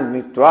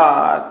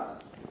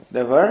Anagnitvat.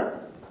 Therefore,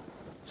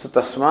 so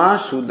Tasma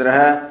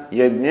Shudra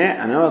Yajna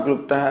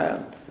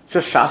Anavaklupta. So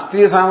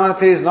Shastriya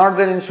Samarthya is not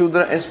there in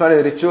Shudra as far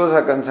as rituals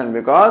are concerned,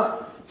 because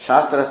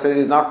Shastra says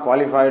he is not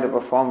qualified to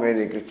perform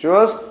Vedic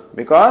rituals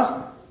because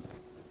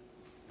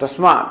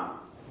Tasma,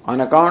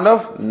 on account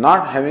of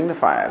not having the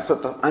fire. So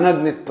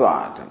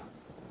Anagnitvat.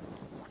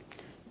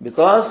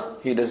 Because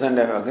he doesn't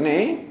have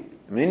Agni,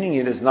 meaning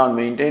he does not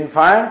maintain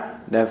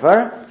fire,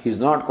 therefore he is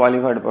not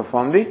qualified to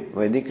perform the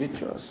Vedic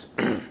rituals.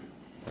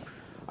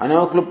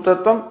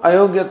 Anavakluptatvam,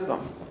 ayogyatvam.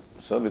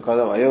 So because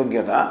of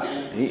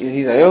ayogyata,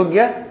 he is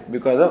ayogya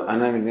because of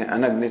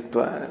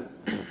anagnitva.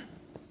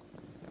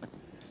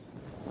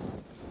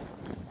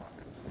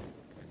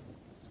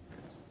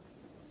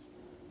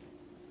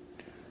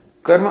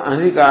 Karma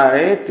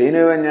anadhikare,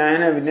 teneva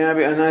nyayana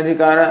vinyapi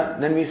anadhikara.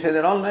 Then we say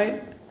that all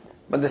right.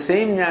 But the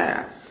same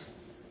nyaya,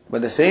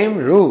 but the same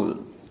rule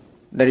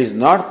that is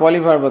not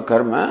qualified for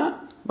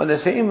karma, but the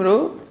same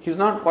rule he is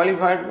not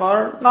qualified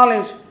for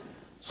knowledge.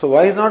 So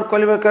why is not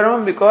qualified for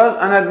karma? Because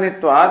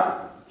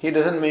anagnitvat, he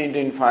doesn't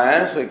maintain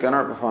fire, so he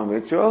cannot perform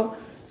ritual.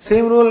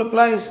 Same rule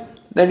applies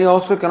that he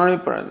also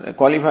cannot be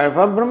qualified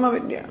for Brahma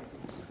Vidya.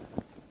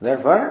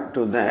 Therefore,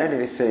 to that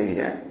it is saying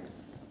here,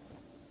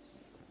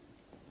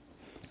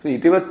 so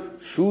itivat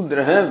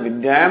Shudraha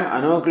Vidyayam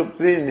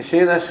Anavaklupti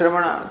Nisheda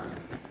Shravana.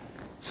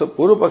 So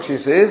Purupakshi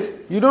says,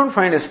 you don't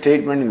find a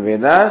statement in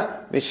Vedas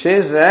which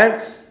says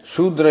that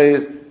Shudra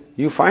is,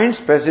 you find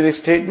specific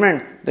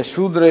statement that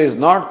Shudra is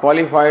not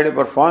qualified to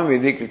perform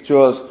Vedic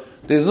rituals.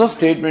 There is no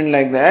statement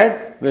like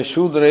that where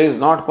Shudra is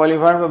not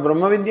qualified for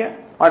Brahma Vidya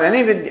or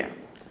any Vidya.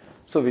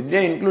 So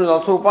Vidya includes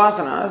also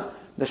Upasanas.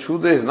 The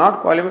Shudra is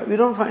not qualified. We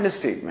don't find a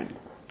statement.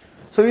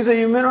 So we say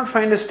you may not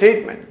find a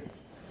statement.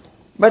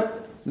 But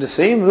the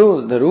same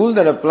rule, the rule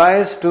that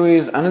applies to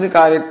his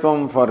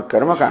Anadhikaritvam for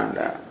Karma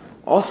Kanda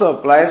also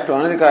applies to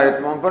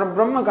Anadhikaritvam for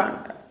Brahma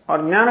Kanda or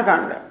Jnana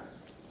Kanda.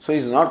 So he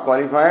is not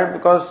qualified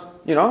because,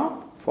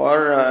 for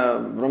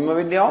Brahma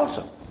Vidya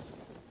also.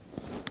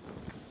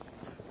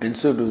 And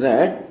so to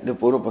that, the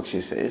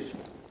Purupakshi says,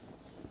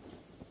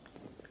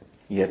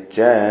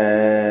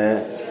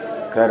 Yaccha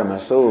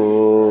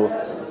karmaso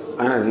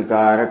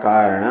anadhikara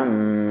karanam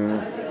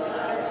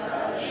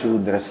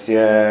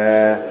Shudrasya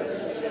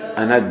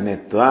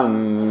anagnitvam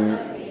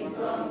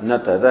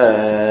natada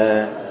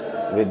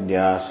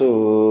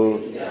vidyasu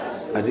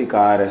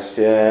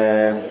adhikarasya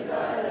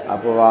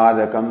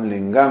apavadakam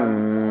lingam.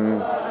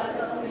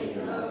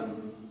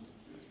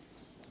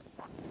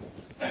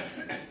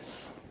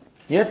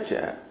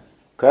 Yaccha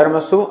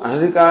karmasu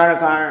anadhikara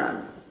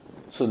karanam.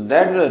 So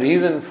that is the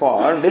reason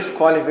for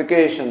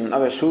disqualification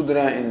of a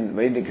Shudra in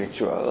Vedic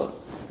ritual.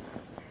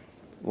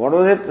 What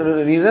was it?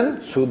 The reason?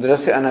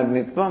 Shudrasya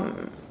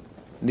anagnitvam.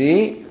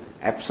 The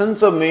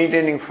absence of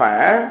maintaining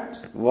fire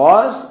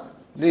was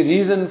the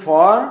reason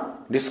for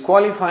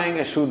disqualifying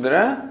a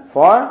Shudra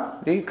for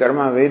the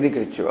karma Vedic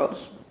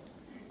rituals.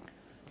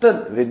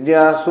 Tad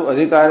vidyasu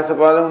adhikara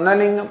sapadam na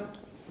lingam.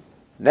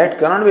 That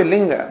cannot be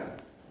linga.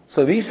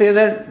 So we say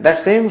that the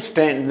same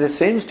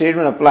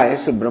statement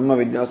applies to Brahma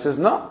Vidya. Says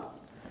no.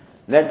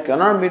 That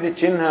cannot be the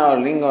chinha or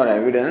linga or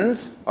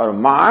evidence or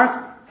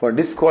mark for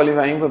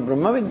disqualifying for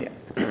Brahma Vidya.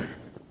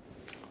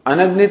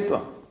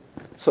 Anagnitvam.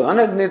 So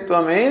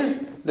anagnitvam is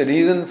the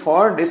reason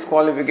for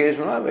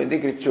disqualification of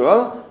Vedic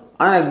ritual.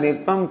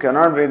 Anagnitvam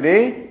cannot be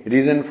the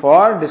reason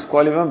for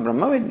disqualifying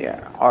Brahma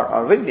Vidya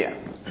or Vidya.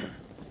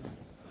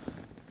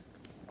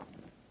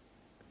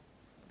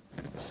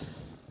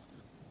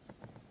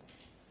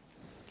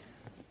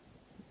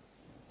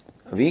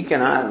 We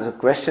can ask, the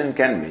question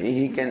can be,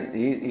 he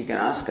can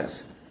ask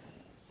us,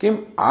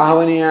 Kim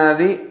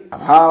ahavaniyadi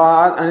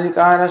abhavad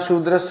anadhikara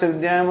Shudrasya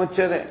vidyayam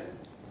uchyate?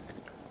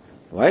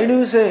 Why do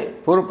you say,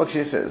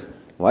 Purupakshi says,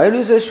 why do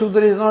you say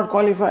Shudra is not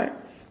qualified?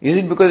 Is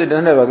it because it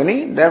doesn't have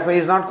Agni, therefore he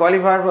is not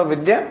qualified for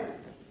Vidya?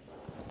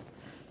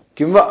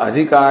 Kimva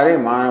adhikare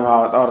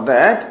manabhavat, or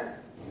that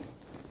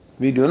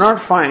we do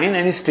not find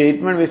any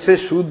statement which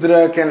says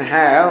Shudra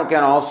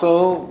can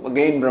also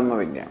gain Brahma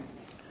Vidya.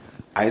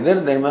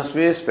 Either there must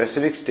be a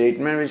specific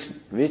statement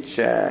which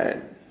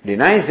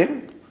denies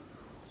him,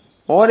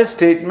 or a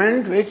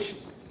statement which,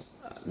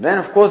 then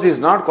of course he is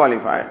not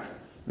qualified.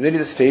 There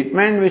is a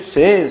statement which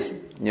says,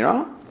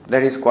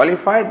 that he is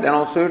qualified, then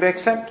also you would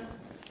accept.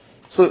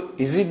 So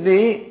is it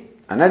the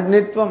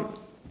anagnitvam,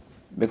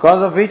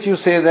 because of which you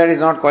say that he is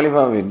not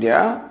qualified for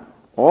Vidya,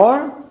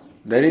 or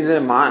there is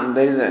an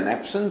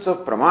absence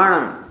of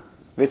pramanam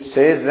which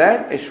says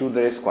that a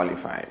Shudra is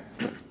qualified.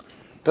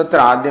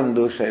 Tatra adyam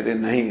doshayate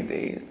nahi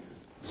iti.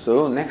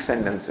 So next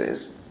sentence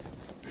is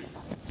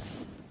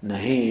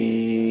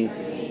nahi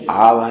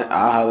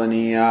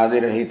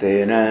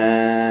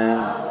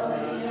ahavaniyādirahitena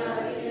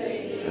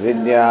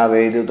vidya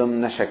vedutam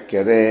na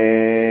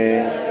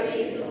shakyate.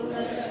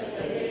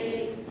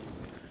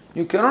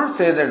 You cannot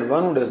say that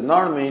one who does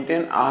not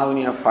maintain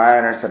ahavaniya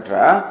fire,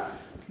 etc.,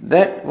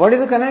 that what is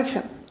the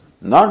connection?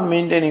 Not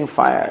maintaining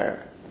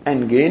fire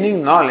and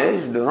gaining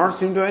knowledge do not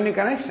seem to have any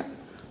connection.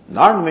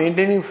 not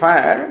maintaining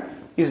fire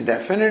is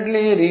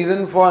definitely a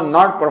reason for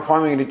not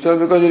performing ritual,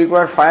 because you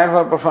require fire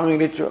for performing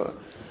ritual.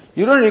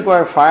 You don't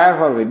require fire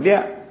for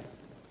vidya.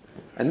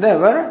 And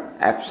therefore,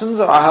 absence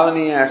of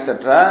ahavaniya,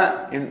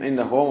 etc. in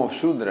the home of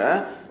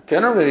Shudra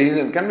cannot be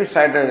reason, can be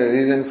cited as a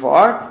reason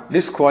for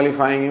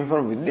disqualifying him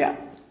from vidya.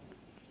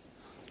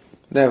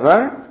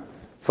 Therefore,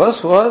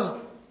 first was,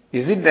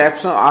 is it the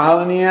absence of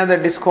ahavaniya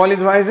that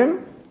disqualifies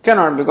him?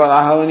 Cannot, because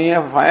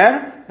ahavaniya,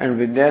 fire, and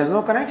vidya has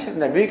no connection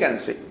that we can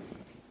see.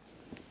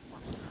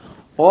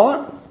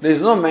 Or, there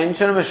is no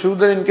mention of a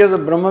Shudra in case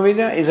of Brahma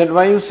Vidya. Is that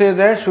why you say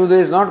that Shudra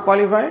is not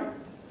qualified?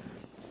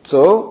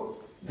 So,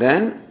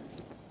 then,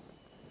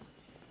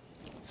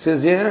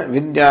 says here,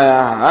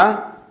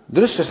 Vidyayaha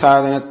Drishya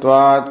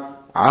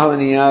Sadhanatvat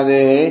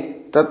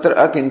Ahavaniyadehe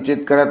Tatra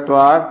Akinchit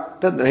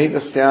Karatvat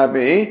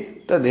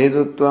Tadrahitasyapi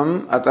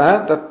Tadhetutvam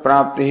Atah Tat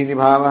Prapti Hiti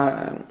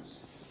Bhavaha.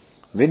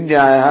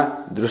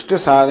 Vidyayaha Drishya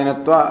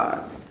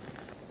Sadhanatvat.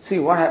 See,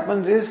 what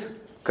happens is,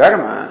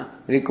 karma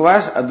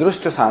requires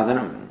adrushya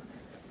sadhanam.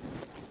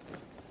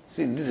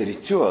 See, these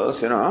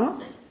rituals,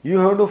 you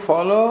have to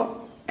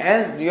follow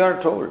as you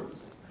are told.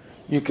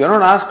 You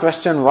cannot ask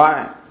question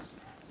why.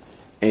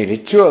 A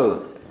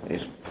ritual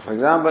is, for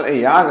example, a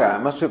yaga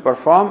must be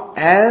performed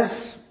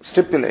as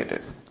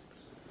stipulated.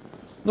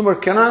 No, but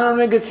can I not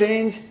make a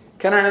change?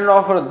 Can I not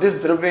offer this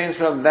drabya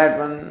instead of that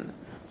one?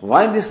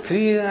 Why these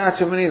three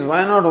achamanis?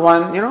 Why not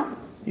one?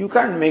 You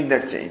can't make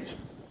that change.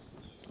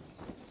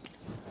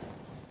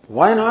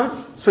 Why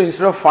not? So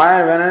instead of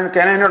fire,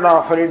 can I not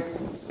offer it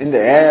in the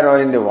air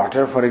or in the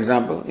water, for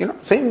example?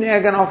 Same thing I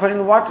can offer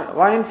in water.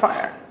 Why in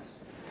fire?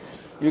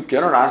 You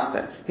cannot ask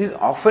that. His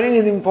offering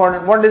is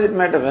important. What does it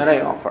matter where I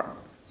offer?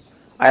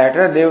 I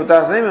utter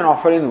Devata's name and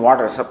offer in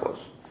water, suppose.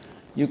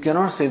 You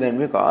cannot say that,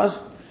 because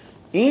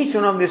each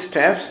one of these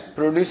steps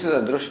produces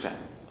a drishta.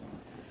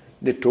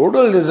 The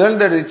total result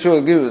that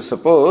ritual gives,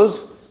 suppose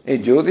a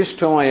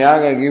Jyotishtoma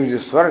yaga gives you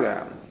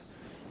Swarga.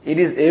 It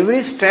is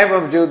every step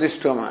of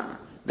Jyotishtoma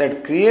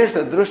that creates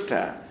a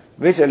drishta,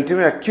 which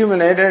ultimately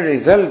accumulated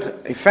result,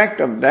 effect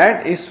of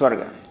that is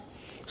Swarga.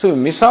 So you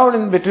miss out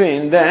in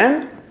between,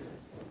 then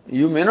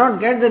you may not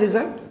get the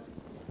result.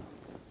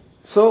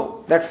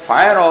 So that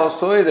fire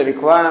also is a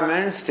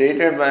requirement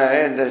stated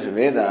by the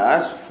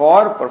Vedas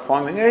for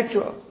performing a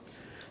ritual.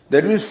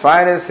 That means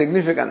fire has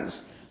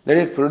significance, that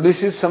it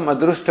produces some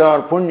adrushta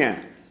or punya,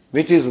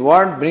 which is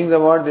what brings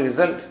about the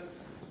result.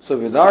 So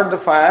without the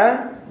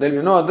fire, there will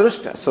be no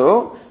adrushta.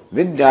 So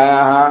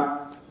vidyayaha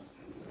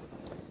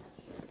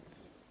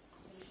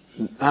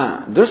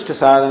drishta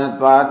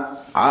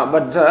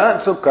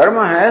sadhanatvat. So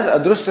karma has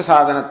adrushta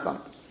sadhanatvam.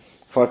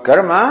 For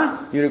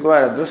karma, you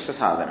require adrushta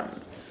sadhanam.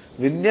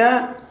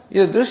 Vidya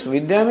is adrushta.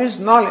 Vidya means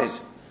knowledge.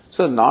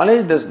 So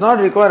knowledge does not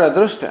require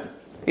adrushta.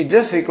 It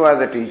just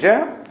requires a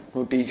teacher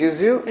who teaches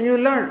you and you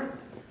learn.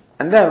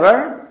 And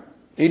therefore,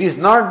 it is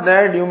not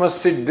that you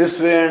must sit this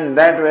way and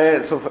that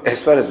way. So as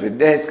far as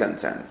Vidya is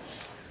concerned,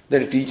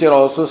 that a teacher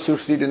also should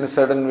sit in a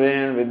certain way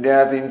and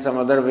Vidyarthi in some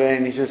other way,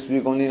 and he should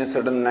speak only in a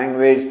certain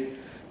language.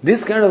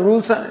 This kind of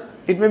rules,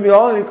 it may be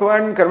all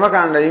required in Karma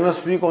Kanda. You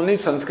must speak only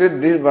Sanskrit,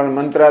 these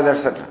mantras,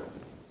 etc.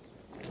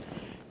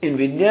 In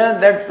Vidya,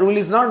 that rule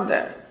is not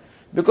there,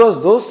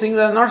 because those things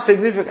are not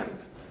significant.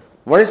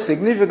 What is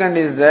significant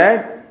is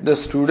that the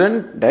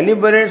student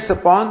deliberates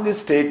upon the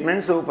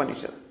statements of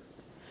Upanishad.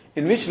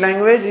 In which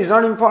language is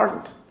not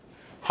important.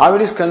 How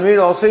it is conveyed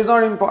also is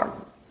not important.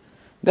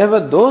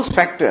 Therefore, those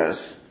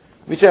factors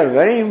which are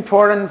very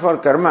important for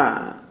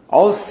karma,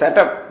 all set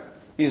up,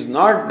 is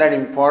not that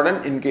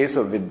important in case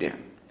of Vidya.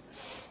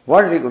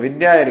 What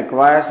Vidya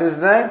requires is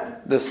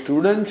that the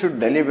student should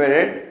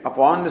deliberate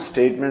upon the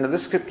statement of the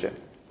scripture.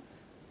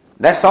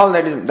 That's all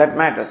that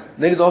matters.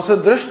 There is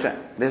also drishta.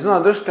 There is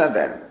no drishta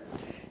there.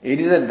 It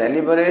is a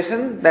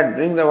deliberation that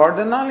brings about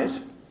the knowledge.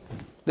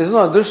 There is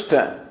no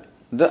drishta,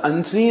 the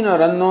unseen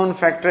or unknown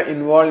factor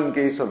involved in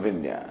case of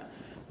Vidya,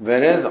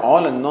 whereas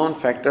all unknown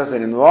factors are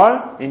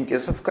involved in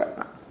case of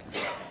karma.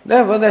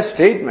 Therefore, the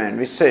statement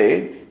which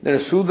said that a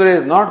Shudra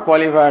is not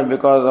qualified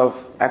because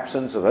of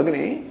absence of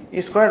Agni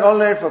is quite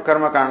alright for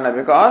Karma Kanda,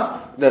 because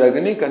the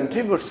Agni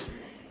contributes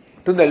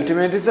to the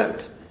ultimate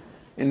result.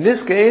 In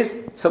this case,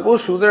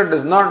 suppose Shudra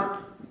does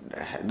not,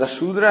 the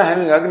Shudra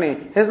having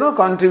Agni has no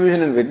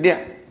contribution in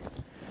Vidya.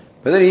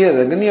 Whether he has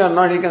Agni or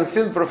not, he can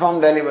still perform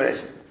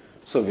deliberation.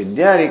 So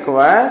Vidya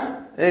requires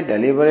a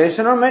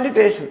deliberation or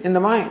meditation in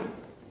the mind.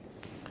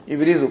 If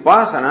it is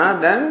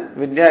Upasana, then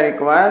Vidya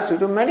requires you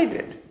to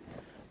meditate.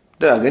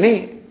 The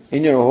Agni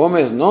in your home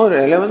has no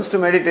relevance to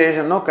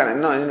meditation, no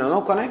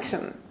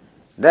connection.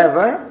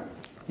 Therefore,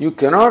 you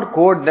cannot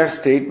quote that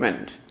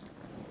statement.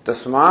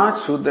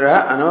 Tasmat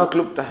Shudra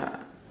Anavakluptaha.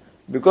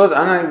 Because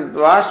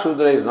Anavakluptaha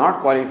Shudra is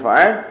not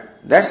qualified,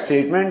 that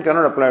statement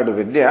cannot apply to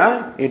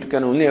Vidya, it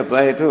can only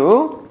apply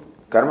to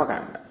Karma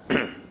Kanda.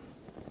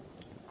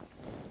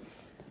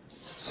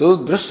 So,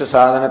 Drishta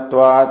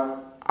Sadhanatvat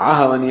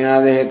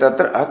Ahavaniyadehe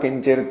Tatra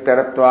Akinchir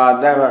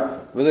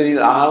Taratvat. Whether he is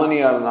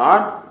Ahavani or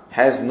not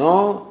has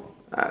no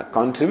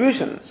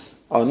contribution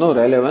or no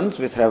relevance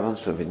with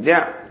reference to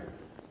Vidya.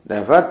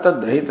 Therefore,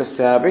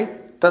 tad-rahitasyapi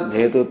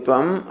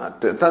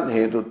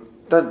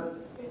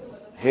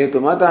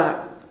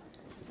tad-hetumatah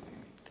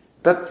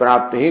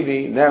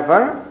tat-prapti.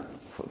 Therefore,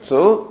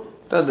 so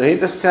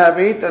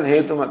tad-rahitasyapi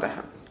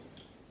tad-hetumatah.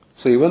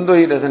 So even though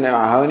he doesn't have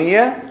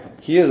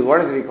ahaniya, he has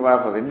what is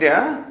required for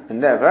Vidya,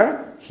 and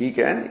therefore he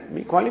can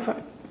be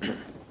qualified.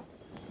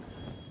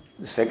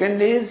 The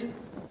second is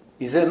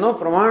there no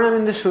pramanam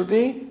in the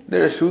Shruti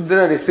that a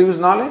Shudra receives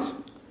knowledge?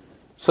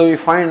 So we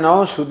find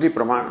now Shruti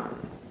pramanam.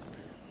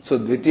 So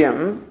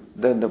Dvitiyam,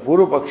 the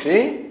Purva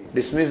Pakshi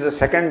dismissed the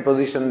second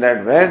position,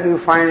 that where do you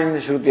find in the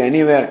Shruti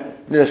anywhere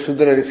that a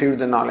Shudra received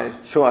the knowledge?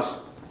 Show us.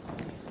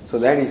 So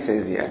that he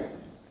says here.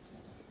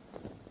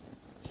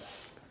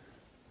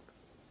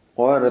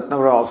 Or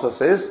Ratnavara also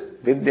says,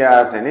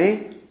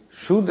 Vidyarthani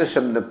Shudra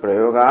Shabda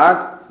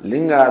Prayogat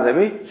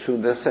Lingadavi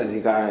Shudra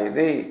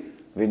Sadhikarayati.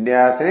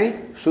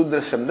 Vidyarthani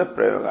Shudra Shabda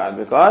Prayogat.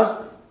 Because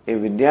a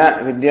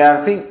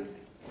Vidyarthi,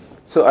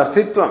 so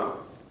Arthitvam,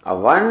 so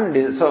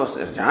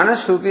Jnana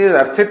Shruti is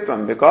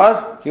Arthitvam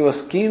because he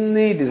was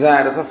keenly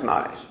desirous of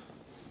knowledge.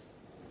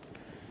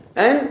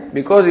 And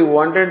because he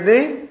wanted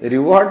the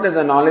reward that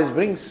the knowledge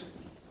brings.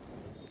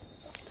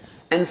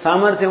 And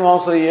Samarthyam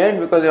also he had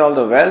because of all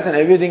the wealth and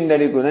everything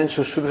that he could, and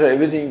Shushruta,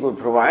 everything he could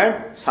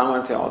provide,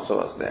 Samarthyam also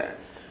was there.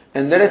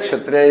 And that a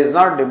Kshatriya is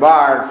not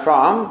debarred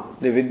from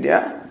the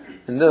Vidya,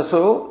 and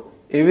so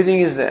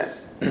everything is there.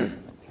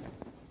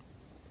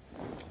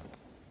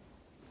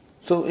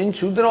 So in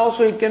Shudra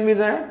also it can be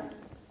there.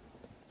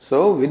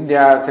 So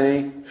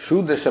Vidyarthani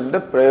Shudra Shabda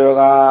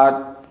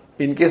Prayogat.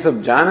 In case of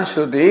Jnana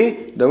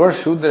Shruti, the word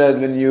Shudra has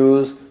been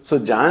used. So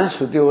Jnana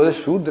Shruti was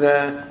a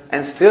Shudra,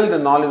 and still the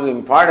knowledge was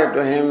imparted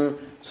to him.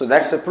 So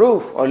that's the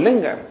proof, or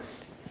Linga.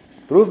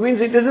 Proof means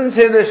it doesn't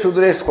say that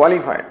Shudra is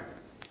qualified.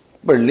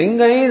 But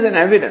Linga is an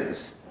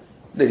evidence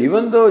that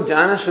even though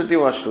Jnana Shruti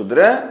was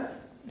Shudra,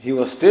 he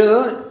was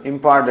still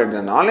imparted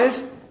the knowledge.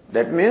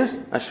 That means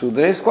a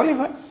Shudra is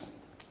qualified.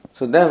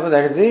 So therefore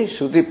that is the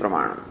Shruti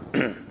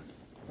Pramanam.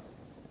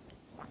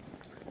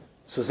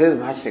 So says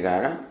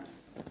Bhashyakara,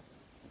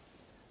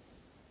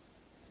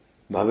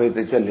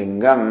 Bhaveti cha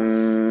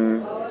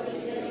lingam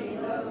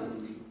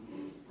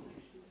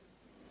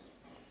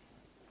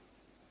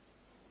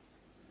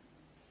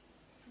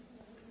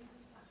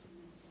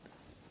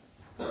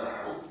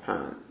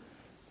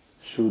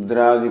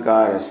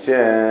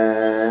Shudradikarasya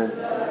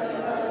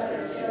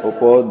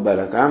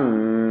Upodbalakam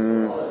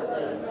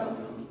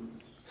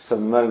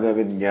Samvarga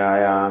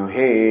Vidyayam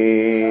He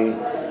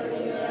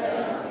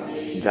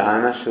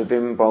Jnana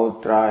Shrutim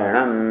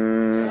Pautrayanam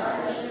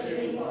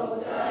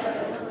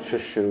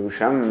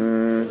Shushrusham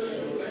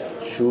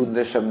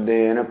Shudra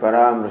Shabdena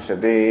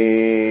Paramrusate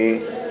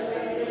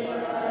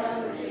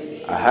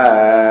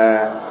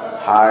Aha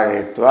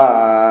Haretva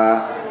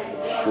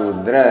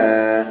Shudra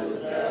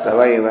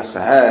Tavaiva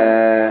Saha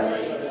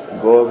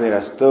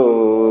Govirastu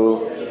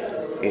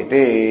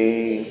Iti.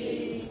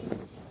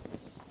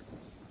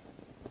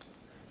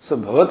 So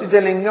Bhavati cha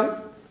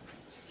lingam,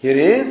 here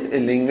is a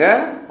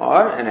linga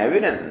or an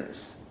evidence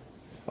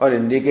or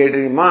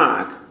indicatory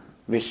mark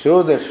which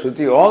shows that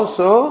Shruti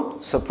also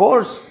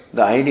supports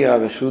the idea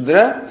of a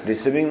Shudra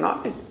receiving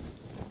knowledge.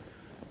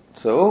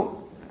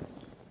 So,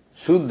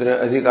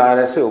 Shudra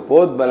Adhikarasya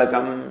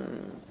Upodbalakam,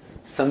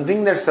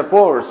 something that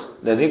supports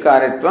the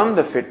Adhikaritvam,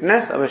 the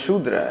fitness of a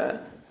Shudra.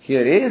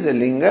 Here is a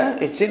linga,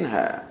 a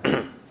chinha.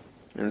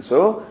 And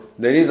so,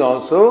 there is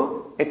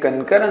also a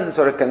concurrence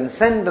or a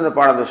consent on the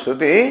part of the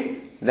Shruti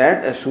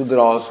that a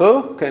Shudra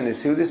also can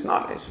receive this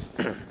knowledge.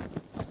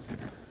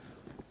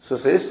 So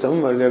says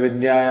Samvarga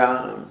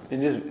Vidyaya, in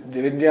this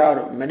Vidya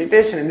or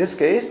meditation in this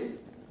case,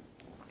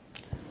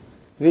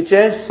 which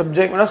has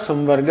subject matter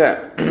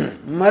Samvarga,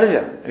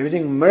 merger,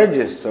 everything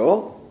merges.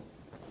 So,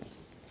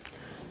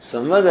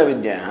 Samvarga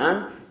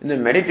Vidya, in the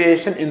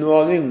meditation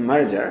involving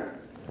merger,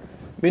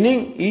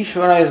 meaning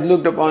Ishvara is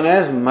looked upon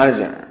as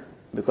merger,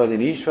 because in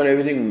Ishvara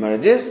everything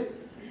merges,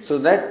 so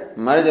that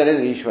merger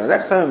is Ishvara.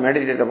 That's how we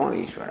meditate upon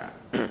Ishvara.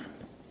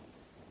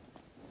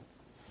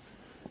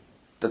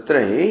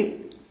 Tatrahi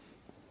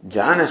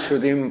Jnana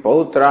Shrutim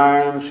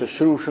Pautranam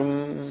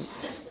Shushrusham,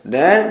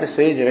 there the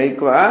sage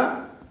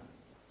Raikva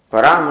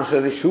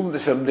Paramasati Shubda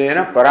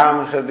Shabdena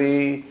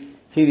Paramasati,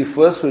 he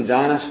refers to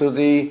Jnana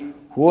Shruti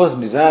who was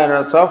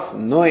desirous of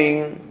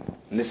knowing,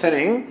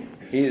 listening,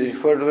 he is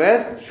referred to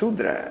as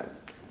Shudra.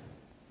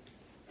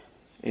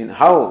 In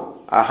how?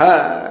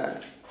 Aha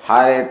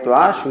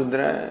Haretva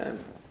Shudra.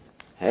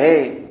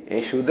 Hey,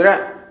 a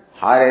Shudra,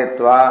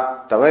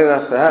 Haretva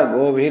Tavaiva Saha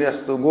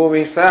Govirastu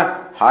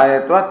Govisa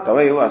Haretva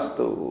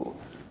Tavaivastu.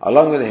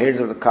 Along with the heads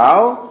of the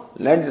cow,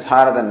 let this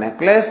hara the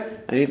necklace,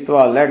 and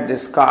Itva, let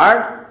this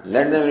card,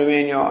 let them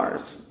remain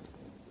yours.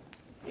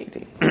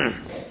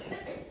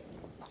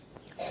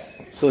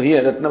 So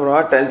here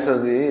Ratnaprabha tells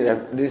us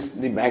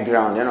the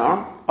background,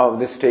 of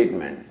this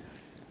statement.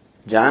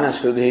 Jnana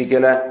Shruti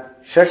Kila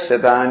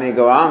Shashatani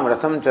Gavam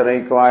Ratham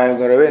Charaikvaya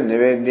Gurave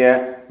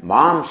Nivedya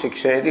Mam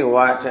Shikshayati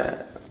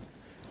Uvacha.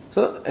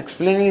 So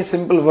explaining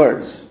simple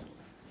words.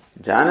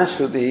 Jnana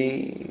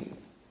Shruti,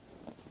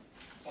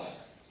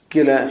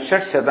 Kila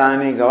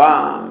Shatshatani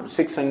Gavam,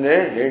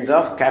 600 heads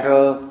of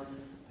cattle,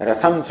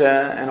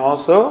 Rathamcha, and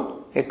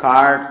also a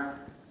cart.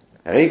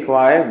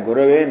 Raikvaya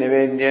Gurave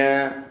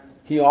Nivedya.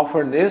 He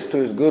offered this to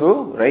his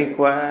guru,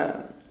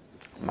 Raikva.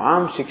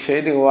 Mam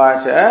Shiksheti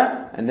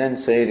Uvacha, and then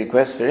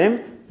requested him,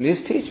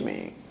 please teach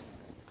me.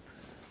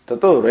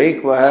 Tato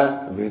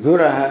Raikva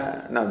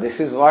Viduraha. Now this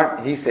is what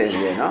he says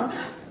here, no?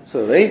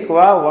 So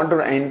Raikva wanted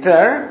to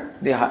enter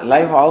the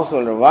life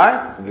householder.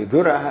 Why?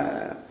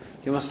 Viduraha.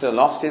 He must have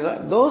lost his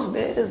life. Those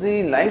days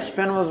the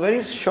lifespan was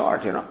very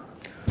short,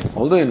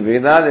 Although in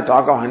Veda they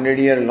talk of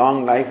 100-year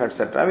long life,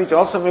 etc., which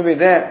also may be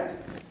there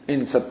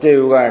in Satya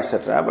Yuga,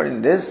 etc., but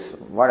in this,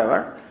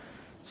 whatever.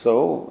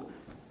 So,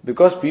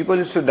 because people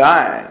used to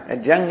die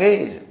at young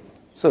age.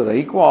 So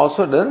Raikva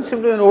also doesn't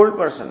seem to be an old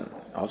person.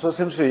 Also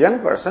seems to be a young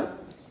person.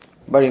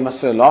 But he must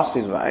have lost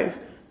his wife.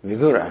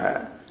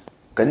 Viduraha.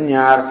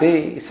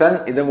 Kanyarthi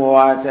san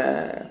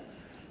idamuvacha.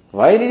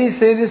 Why did he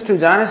say this to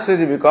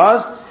Janashruti?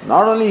 Because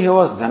not only he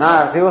was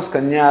dhanarthi, he was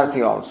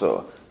kanyarthi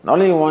also. Not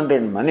only he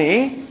wanted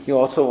money, he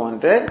also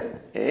wanted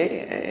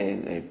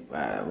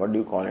what do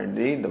you call it,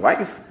 the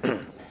wife.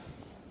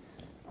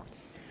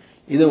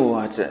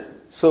 Idamuvacha.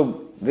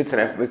 So,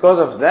 because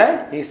of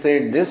that, he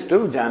said this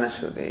to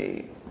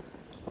Janashruti.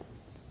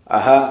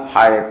 Aha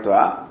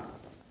haretva.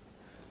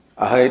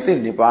 Aha iti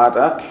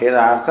nipata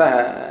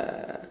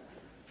khedartha.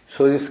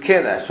 Shows this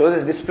kheda, shows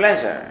this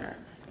displeasure.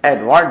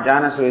 At what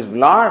Janashruti is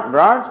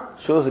brought,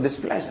 shows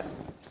displeasure.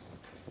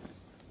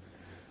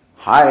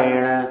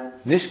 Harena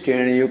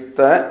nishkena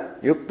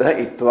yukta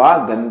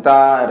itva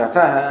ganta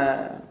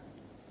ratha.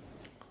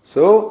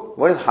 So,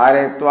 what is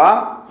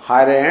haretva?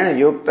 Harena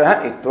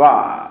yukta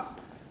itva.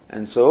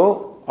 And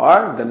so,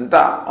 or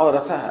ganta, or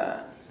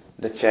ratha.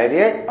 The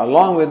chariot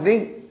along with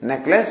the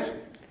necklace,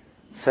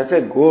 such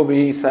a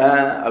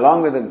gobisa,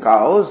 along with the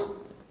cows.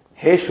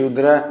 Hey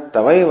Shudra,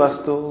 tavai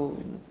vastu.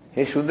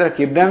 Hey Shudra,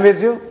 keep them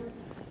with you.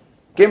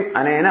 Kim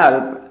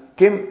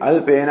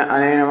alpena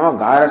anena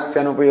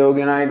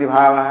garastyanupayogina iti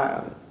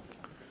bhava.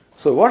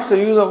 So what's the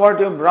use of what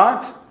you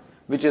brought,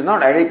 which is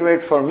not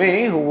adequate for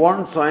me, who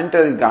wants to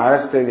enter the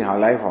garastha, the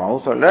life of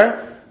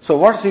householder? So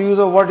what's the use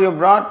of what you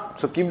brought?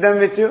 So keep them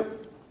with you.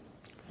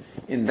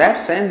 In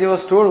that sense, he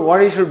was told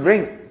what he should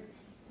bring,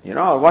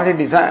 or what he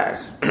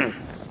desires.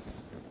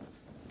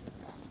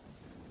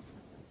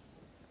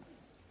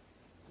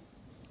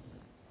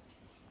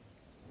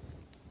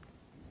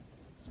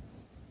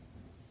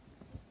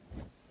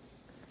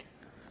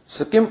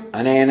 Sakim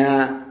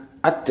anena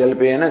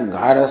atyalpena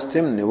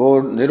gharasthim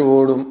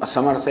nirvodum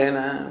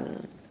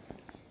asamarthena.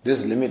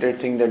 This limited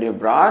thing that you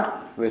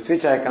brought, with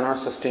which I cannot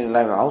sustain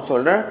life of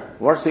householder,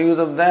 what's the use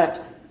of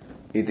that?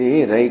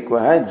 Iti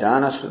raikvaha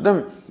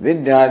janashrutam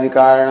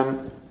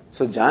vidyadhikaranam.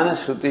 So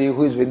Janashruti,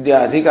 who is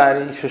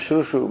vidyadhikari,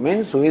 shushushu,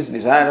 means who is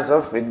desirous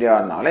of vidya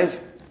or knowledge.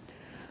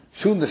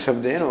 Shudra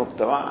shabdena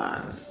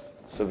uktavan.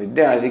 So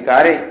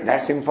vidyadhikari,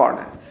 that's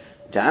important.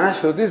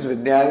 Janashruti is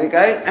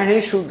vidyadhikari and he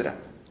is shudra.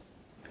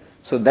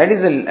 So that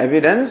is the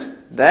evidence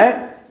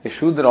that a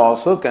shudra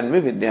also can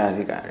be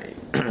vidyadhikari.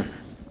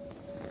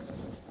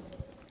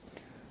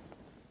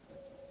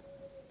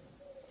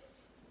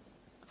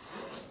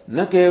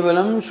 Na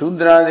kevalam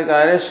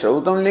shudradhikare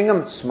shautam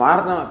lingam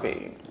smartam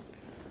api.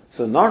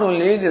 So not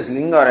only this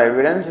linga or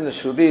evidence in the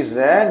Shruti is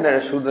there that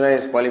a shudra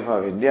is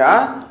qualified for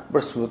vidya,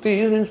 but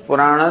Smriti means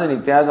Purana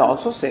and Nityas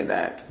also say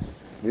that.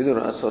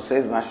 Vidura, so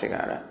says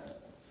Bhashyakara.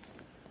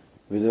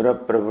 Vidura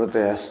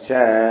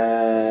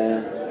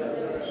pravritayascha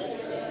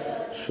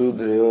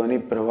Shudrayoni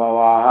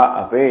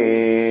pravavaha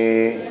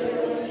ape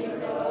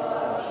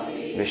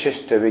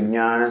Vishishta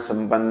vijnana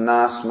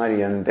sampanna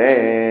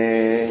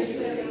smaryante.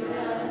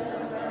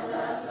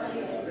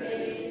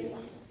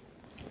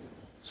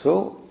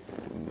 So,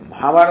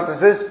 Mahabharata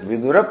says,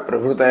 Vidura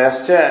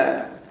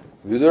prabhutayascha.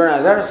 Vidura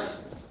and others,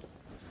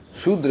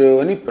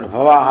 Shudrayoni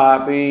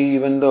prabhavahapi,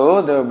 even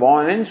though they were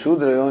born in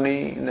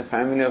Shudrayoni, in the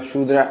family of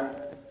Shudra.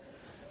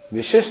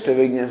 Vishishta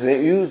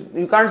Vijnana.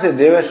 You can't say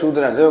they were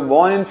Shudras, they were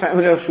born in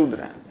family of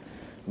Shudra.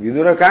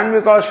 Vidura can't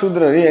be called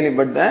Shudra really,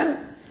 but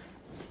then,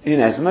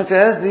 in as much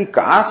as the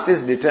caste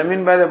is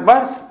determined by the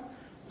birth,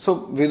 so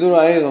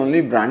Vidura is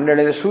only branded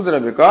as a Shudra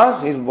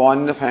because he is born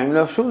in the family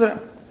of Shudra.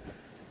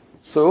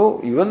 So,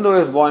 even though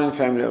he was born in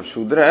family of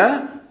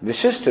Shudra,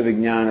 Vishishta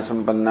Vijnana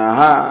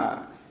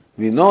Sampannaha,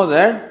 we know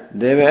that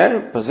they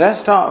were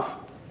possessed of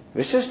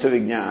Vishishta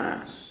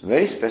Vijnana,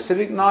 very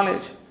specific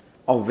knowledge,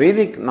 of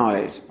Vedic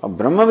knowledge, of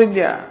Brahma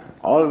Vidya,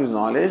 all of his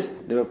knowledge,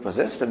 they were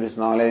possessed of this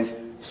knowledge,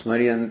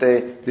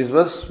 Smaryante, that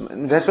was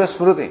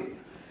Smriti.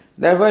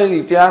 Therefore,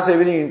 in Ityasa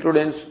everything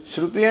includes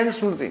Shruti and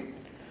Smriti.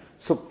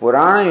 So,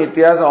 Purana and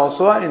Ityasa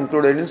also are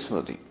included in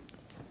Smriti.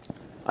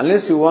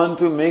 Unless you want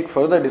to make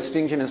further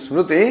distinction in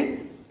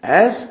Smriti,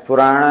 as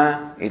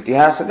Purana,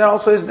 Itihasa, that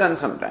also is done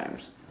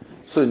sometimes.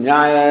 So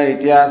Nyaya,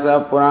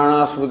 Itihasa,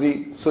 Purana,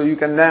 Smriti, so you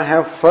can then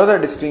have further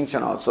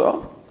distinction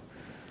also.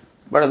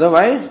 But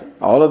otherwise,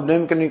 all of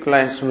them can be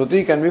classed.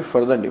 Smriti can be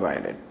further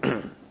divided.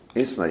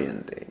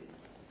 Ismaryante.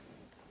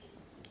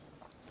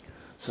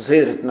 So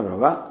says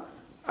Ratnaprabha,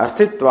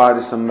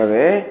 Arthitwadi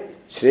sambhave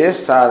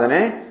Shreyas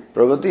sadhane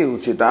pravati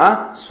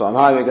uchita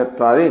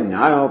swabhavikatwadi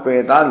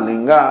nyayopeta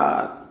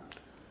linga.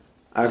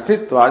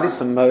 Arthitwadi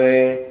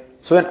sambhave.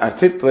 So when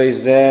arthitva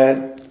is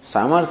there,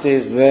 samarthya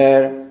is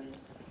there,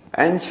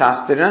 and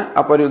shastrina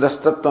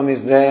aparyudastatvam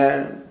is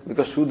there,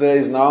 because Shudra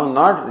is now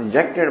not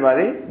rejected by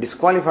the,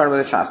 disqualified by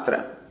the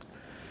Shastra.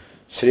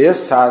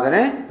 Shreyas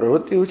sadhane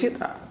pravati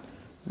uchita.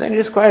 Then it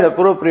is quite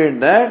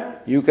appropriate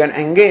that you can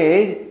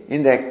engage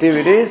in the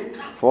activities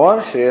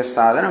for Shreyas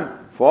sadhanam,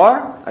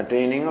 for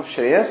attaining of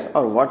Shreyas,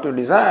 or what you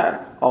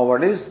desire, or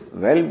what is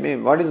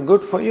what is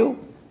good for you,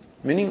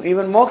 meaning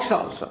even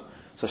moksha also.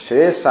 So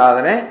Shreyas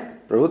sadhane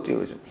pravati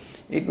uchita.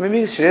 It may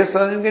be Shreyas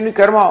sadhanam can be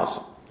karma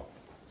also.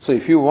 So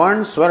if you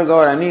want Swarga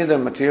or any other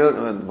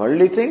material,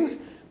 worldly things,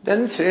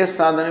 then Shreyas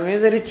sadhanam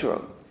is a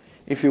ritual.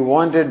 If you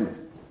wanted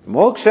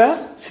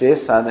moksha,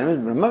 Shreyas sadhanam is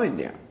Brahma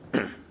Vidya.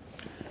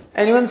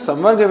 And even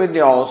Samvarga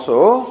Vidya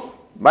also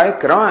by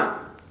Krama.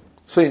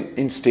 So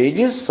in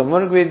stages,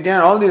 Samvarga Vidya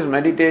and all these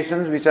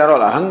meditations which are all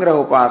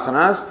Ahangraha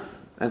Upasanas,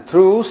 and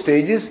through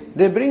stages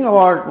they bring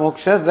about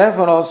moksha,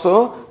 therefore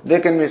also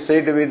they can be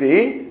said to be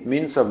the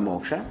means of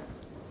moksha.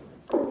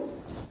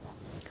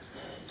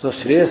 So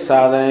Shreyas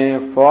sadhana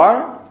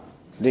for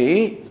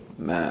the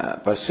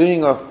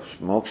pursuing of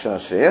moksha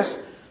Shreyas,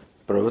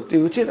 pravati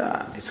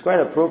uchita. It's quite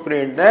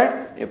appropriate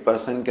that a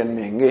person can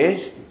be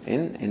engaged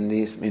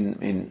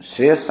in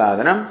Shreyas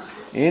sadhanam,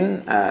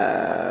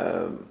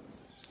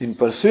 in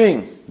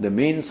pursuing the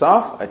means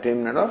of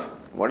attainment of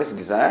what is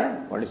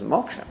desired, what is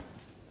moksha.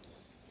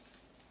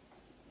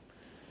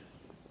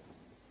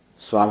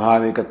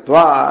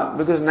 Swabhavikatva,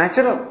 because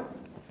natural.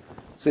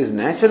 So it's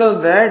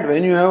natural that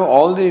when you have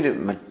all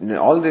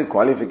the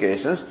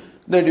qualifications,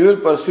 that you will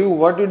pursue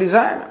what you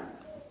desire.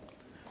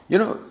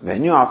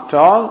 When you after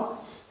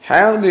all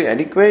have the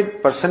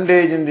adequate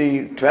percentage in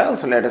the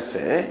 12th, let us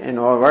say,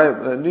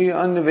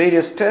 on the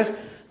various tests,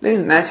 then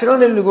it's natural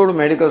that you go to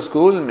medical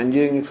school,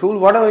 engineering school,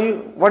 what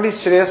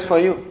is Shreyas for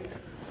you.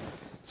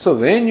 So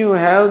when you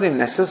have the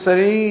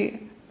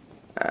necessary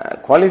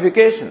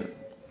qualification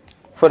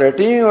for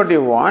attaining what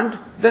you want,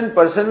 then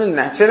person will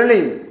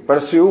naturally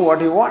pursue what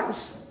he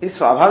wants. It's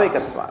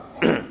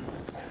swabhavikatva.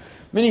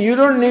 Meaning you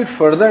don't need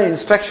further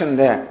instruction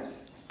there.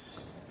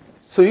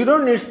 So you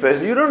don't need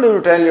space. You don't need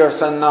to tell your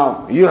son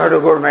now, you have to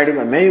go to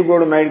medical. May you go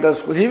to medical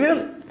school? He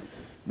will.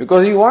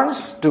 Because he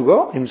wants to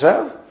go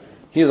himself.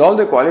 He has all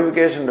the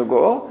qualification to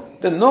go.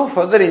 Then no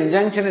further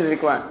injunction is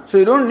required. So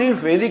you don't need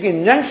Vedic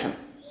injunction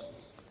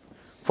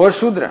for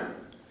Shudra.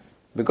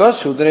 Because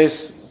Shudra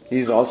is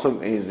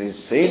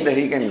saying that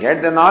he can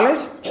get the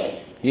knowledge,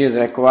 he is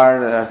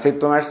required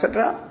arthitvam,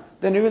 etc.,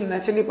 then he will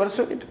naturally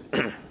pursue it.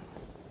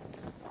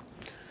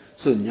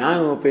 So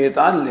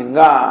nyayopeta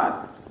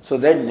lingat. So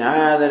that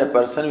nyaya, that a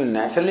person will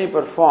naturally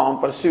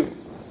pursue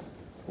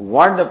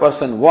what the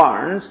person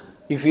wants,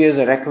 if he has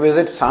the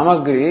requisite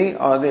samagri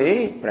or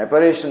the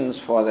preparations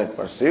for that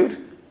pursuit,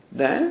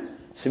 then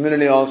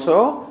similarly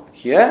also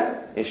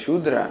here a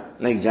Shudra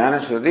like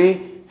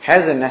Janashruti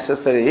has the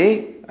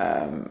necessary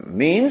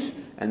means,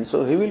 and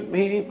so he will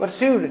be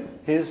pursued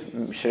his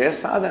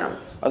Shreyas sadhanam,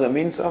 or the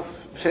means of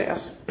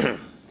Shreyas.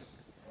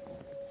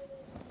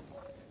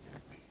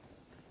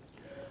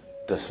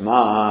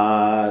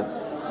 Tasmat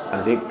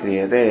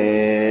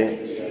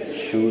adhikriyate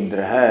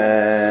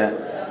Shudraha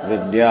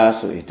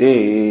vidyasu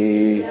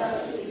iti.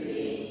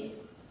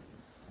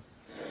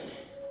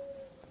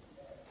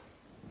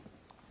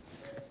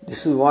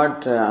 This is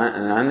what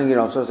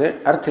Anandagiri also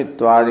said,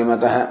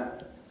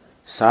 arthittvadimatah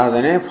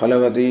sadhane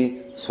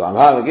phalavati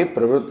swabhaviki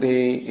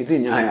pravrutti iti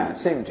nyaya.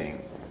 Same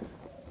thing.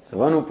 So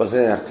one who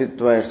possesses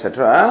arthitva,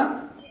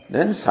 etc.,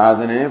 then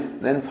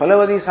sadhane, then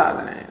phalavati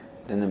sadhane.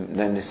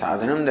 Then the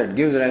sadhanam that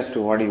gives rise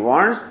to what he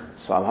wants,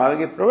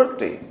 swabhaviki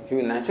pravrutti. He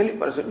will naturally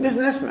pursue.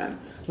 Businessman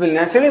will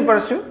naturally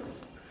pursue.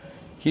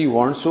 He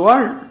wants to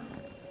earn.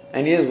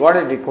 And he has what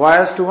it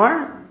requires to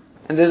earn.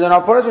 And there is an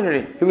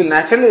opportunity. He will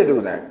naturally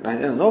do that.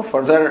 No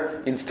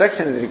further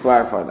instruction is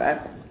required for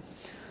that.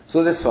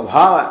 So this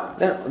swabhava,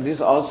 this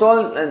is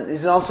also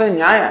a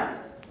nyaya.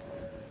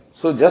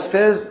 So just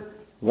as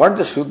what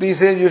the Shruti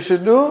says you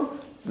should do,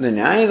 the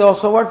nyaya is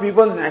also what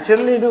people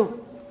naturally do.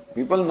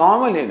 People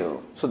normally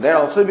do. So that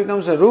also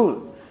becomes a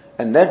rule.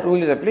 And that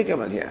rule is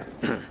applicable here.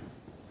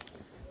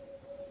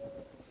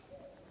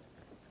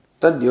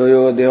 Tad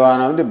yoyo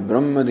devanavdi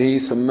brahmadhi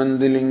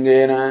sambandhi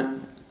lingena.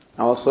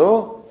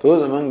 Also,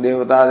 those among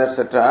devatas,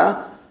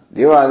 etc.,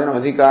 devadinam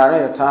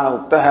adhikara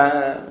yatha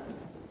uktaha.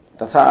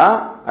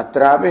 Tatha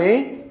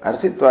atrapi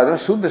arthittvadam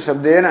shuddha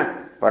shabdena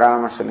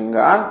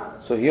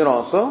paramarshalingat. So here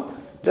also,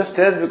 just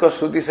as because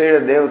Shruti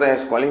said that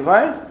devata is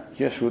qualified,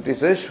 here Shruti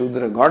says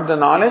Shudra got the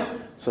knowledge,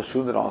 so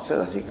Shudra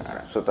also is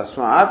adhikara. So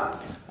tasmat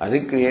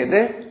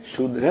adhikriyate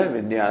Shudra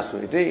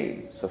vidyasu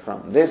iti. So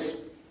from this,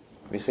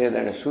 we say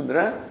that a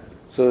Shudra,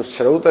 so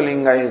Shrauta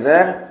linga is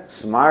there,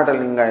 Smarta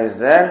linga is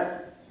there,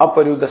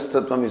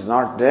 Aparyudastatvam is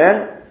not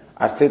there,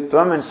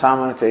 Arthitvam and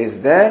Samarthya is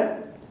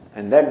there,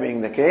 and that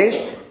being the case,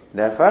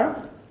 therefore,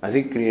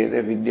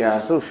 adhikriyate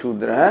vidyasu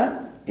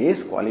Shudra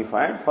is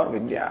qualified for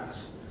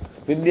vidyas.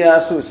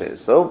 Vidyasu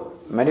says. So,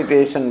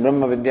 meditation,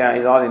 Brahma Vidya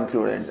is all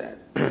included in that.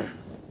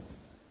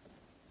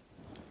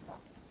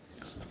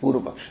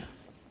 Purvapaksha.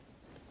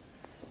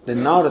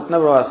 Then now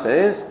Ratnaprabha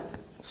says,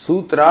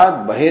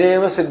 Sutrat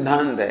Bahireva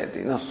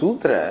Siddhantayati. Now,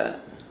 Sutra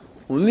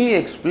only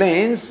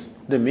explains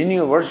the meaning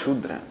of the word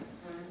Shudra.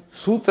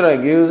 Sutra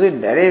gives a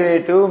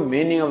derivative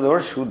meaning of the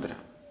word Shudra.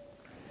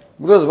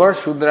 Because the word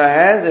Shudra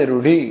has a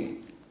rudhi,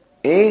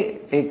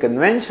 a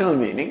conventional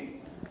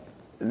meaning.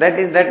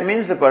 That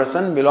means the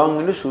person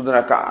belonging to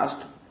Shudra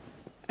caste.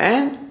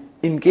 And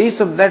in case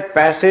of that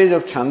passage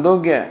of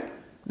Chandogya,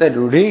 that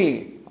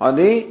rudhi or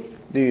the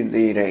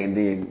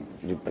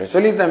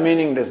prachalita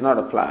meaning does not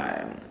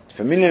apply.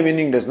 Familiar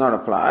meaning does not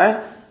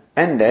apply.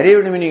 And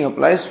derivative meaning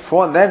applies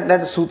for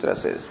that Sutra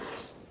says.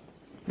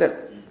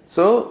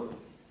 So,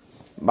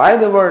 by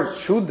the word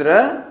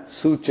Shudra,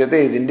 Suchyate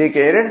is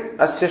indicated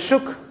Asya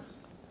Shuk.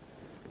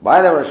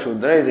 By the word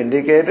Shudra is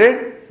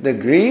indicated the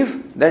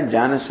grief that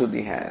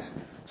Janasuti has.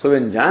 So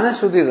when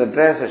Janasuti is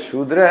addressed as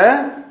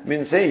Shudra,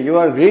 means say you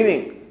are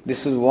grieving.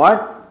 This is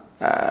what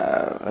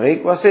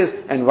Reikva says.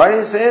 And what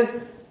he says,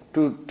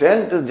 to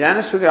tell to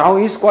Janasuti how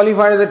he is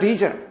qualified as a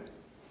teacher.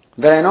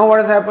 That I know what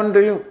has happened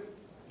to you.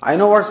 I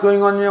know what's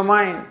going on in your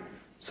mind.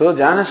 So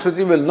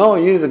Janasuti will know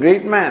he is a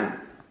great man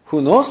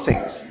who knows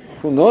things,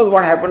 who knows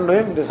what happened to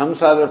him, the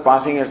samsara were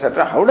passing,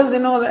 etc. How does he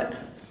know that?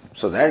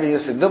 So that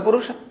is a Siddha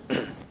Purusha.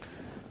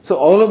 So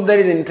all of that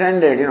is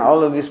intended,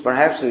 all of this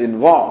perhaps is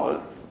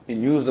involved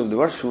in use of the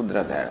word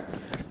Shudra there.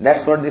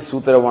 That's what this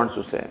sutra wants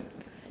to say.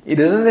 It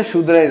doesn't say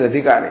Shudra is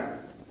Adhikari.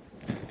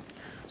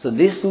 So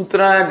this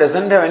sutra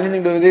doesn't have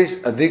anything to do with this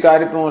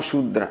Adhikaritvam of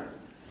Shudra.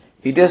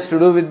 It has to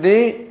do with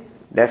the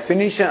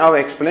definition or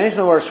explanation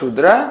of word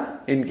Shudra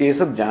in case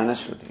of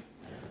Janasuti.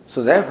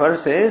 So therefore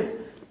says,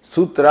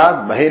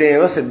 Sutrat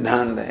Bahireva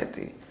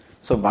Siddhantayati.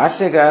 So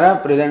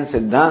Bhashyakara presents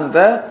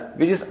Siddhanta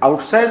which is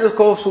outside the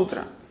scope of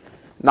Sutra.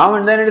 Now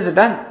and then it is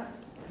done.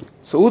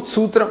 So Ut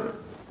Sutram.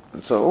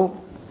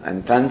 So,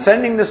 and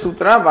transcending the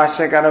Sutra,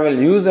 Bhashyakara will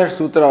use that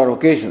Sutra or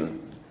occasion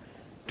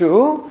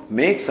to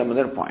make some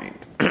other point.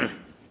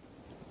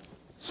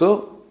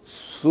 So,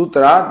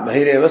 Sutrat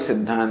Bahireva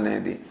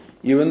Siddhantayati.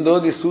 Even though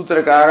the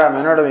Sutrakara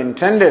may not have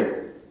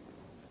intended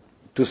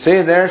to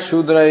say that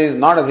Shudra is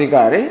not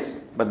Adhikari,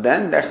 but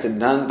then that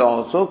Siddhanta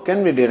also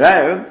can be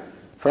derived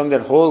from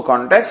that whole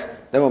context.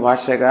 Therefore,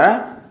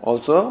 Bhashyakara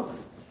also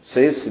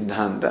says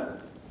Siddhanta.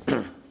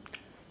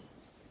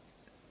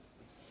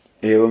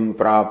 एवं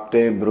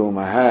प्राप्ते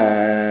ब्रूमः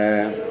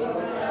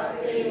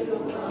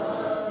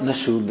न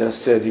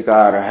शूद्रस्य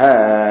अधिकार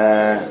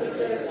है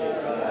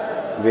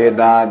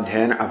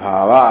वेदाध्ययन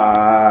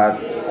अभावात्.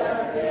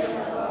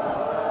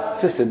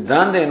 So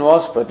Siddhanta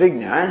involves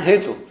pratigna and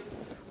hetu.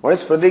 What is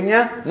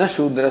pratigna? Na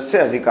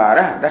shudrasya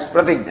adhikara. That's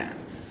pratigna.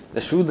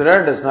 The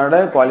shudra does not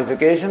have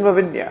qualification for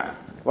vidya.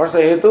 What's the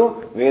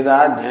hetu?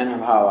 Vedadhyayana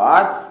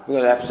bhavat.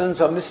 Because absence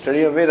of the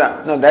study of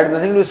Veda. No, that has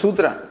nothing to do with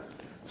sutra.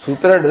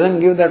 Sutra doesn't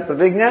give that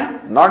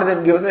pratigna, nor does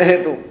it give the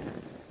hetu.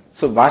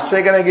 So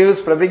Bhashyakara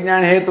gives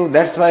pratigna and hetu.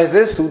 That's why it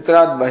says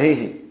sutrat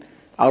bahihi.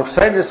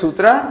 Outside the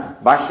sutra,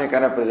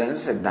 Bhashyakara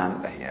presents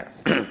Siddhanta here.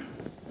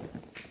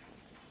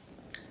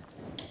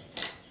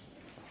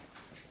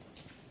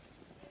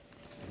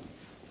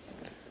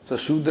 So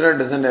Shudra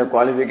doesn't have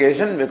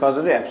qualification because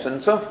of the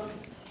absence of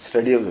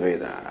study of the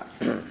Veda.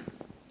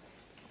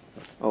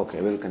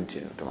 Okay, we'll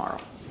continue tomorrow.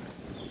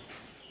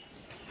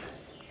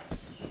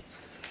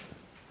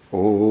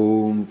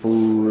 Om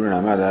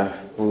Purnamada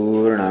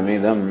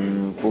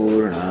Purnamidam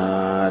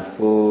Purnat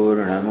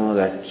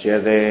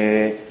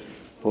Purnamudachyate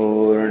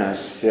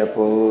Purnasya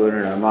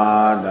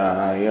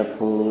Purnamadaya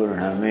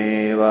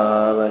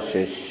Purnameva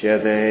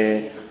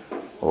Vasishyate.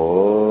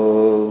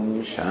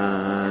 Om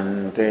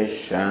Shanti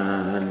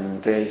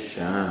Shanti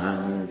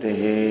Shanti.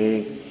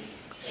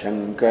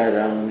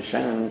 Shankaram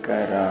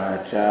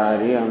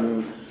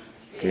Shankaracharyam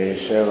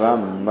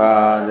Keshavam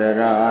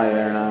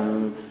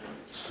Badarayanam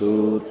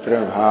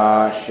Sutra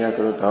Bhashya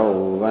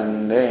Krutau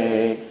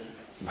Vande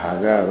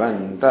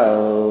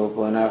Bhagavantau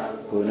Punah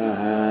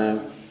Punah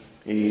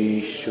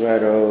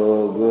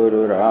Ishvaro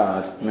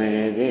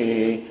Gururatmedi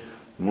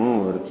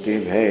Murti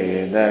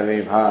Bheda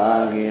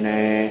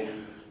Vibhagine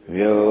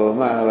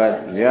Vyomavad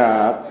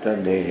Vyapta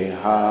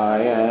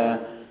Dehaya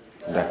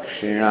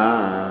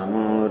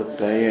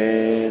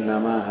Dakshinamurtaye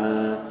Namaha.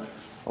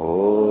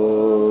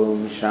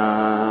 Om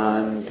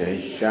Shanti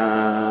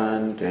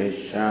Shanti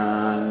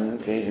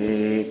Shanti.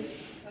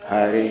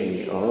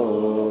 Hari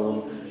Om.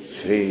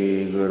 Shri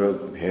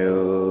Gurubhyo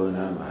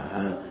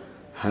Namaha.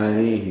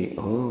 Hari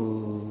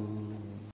Om.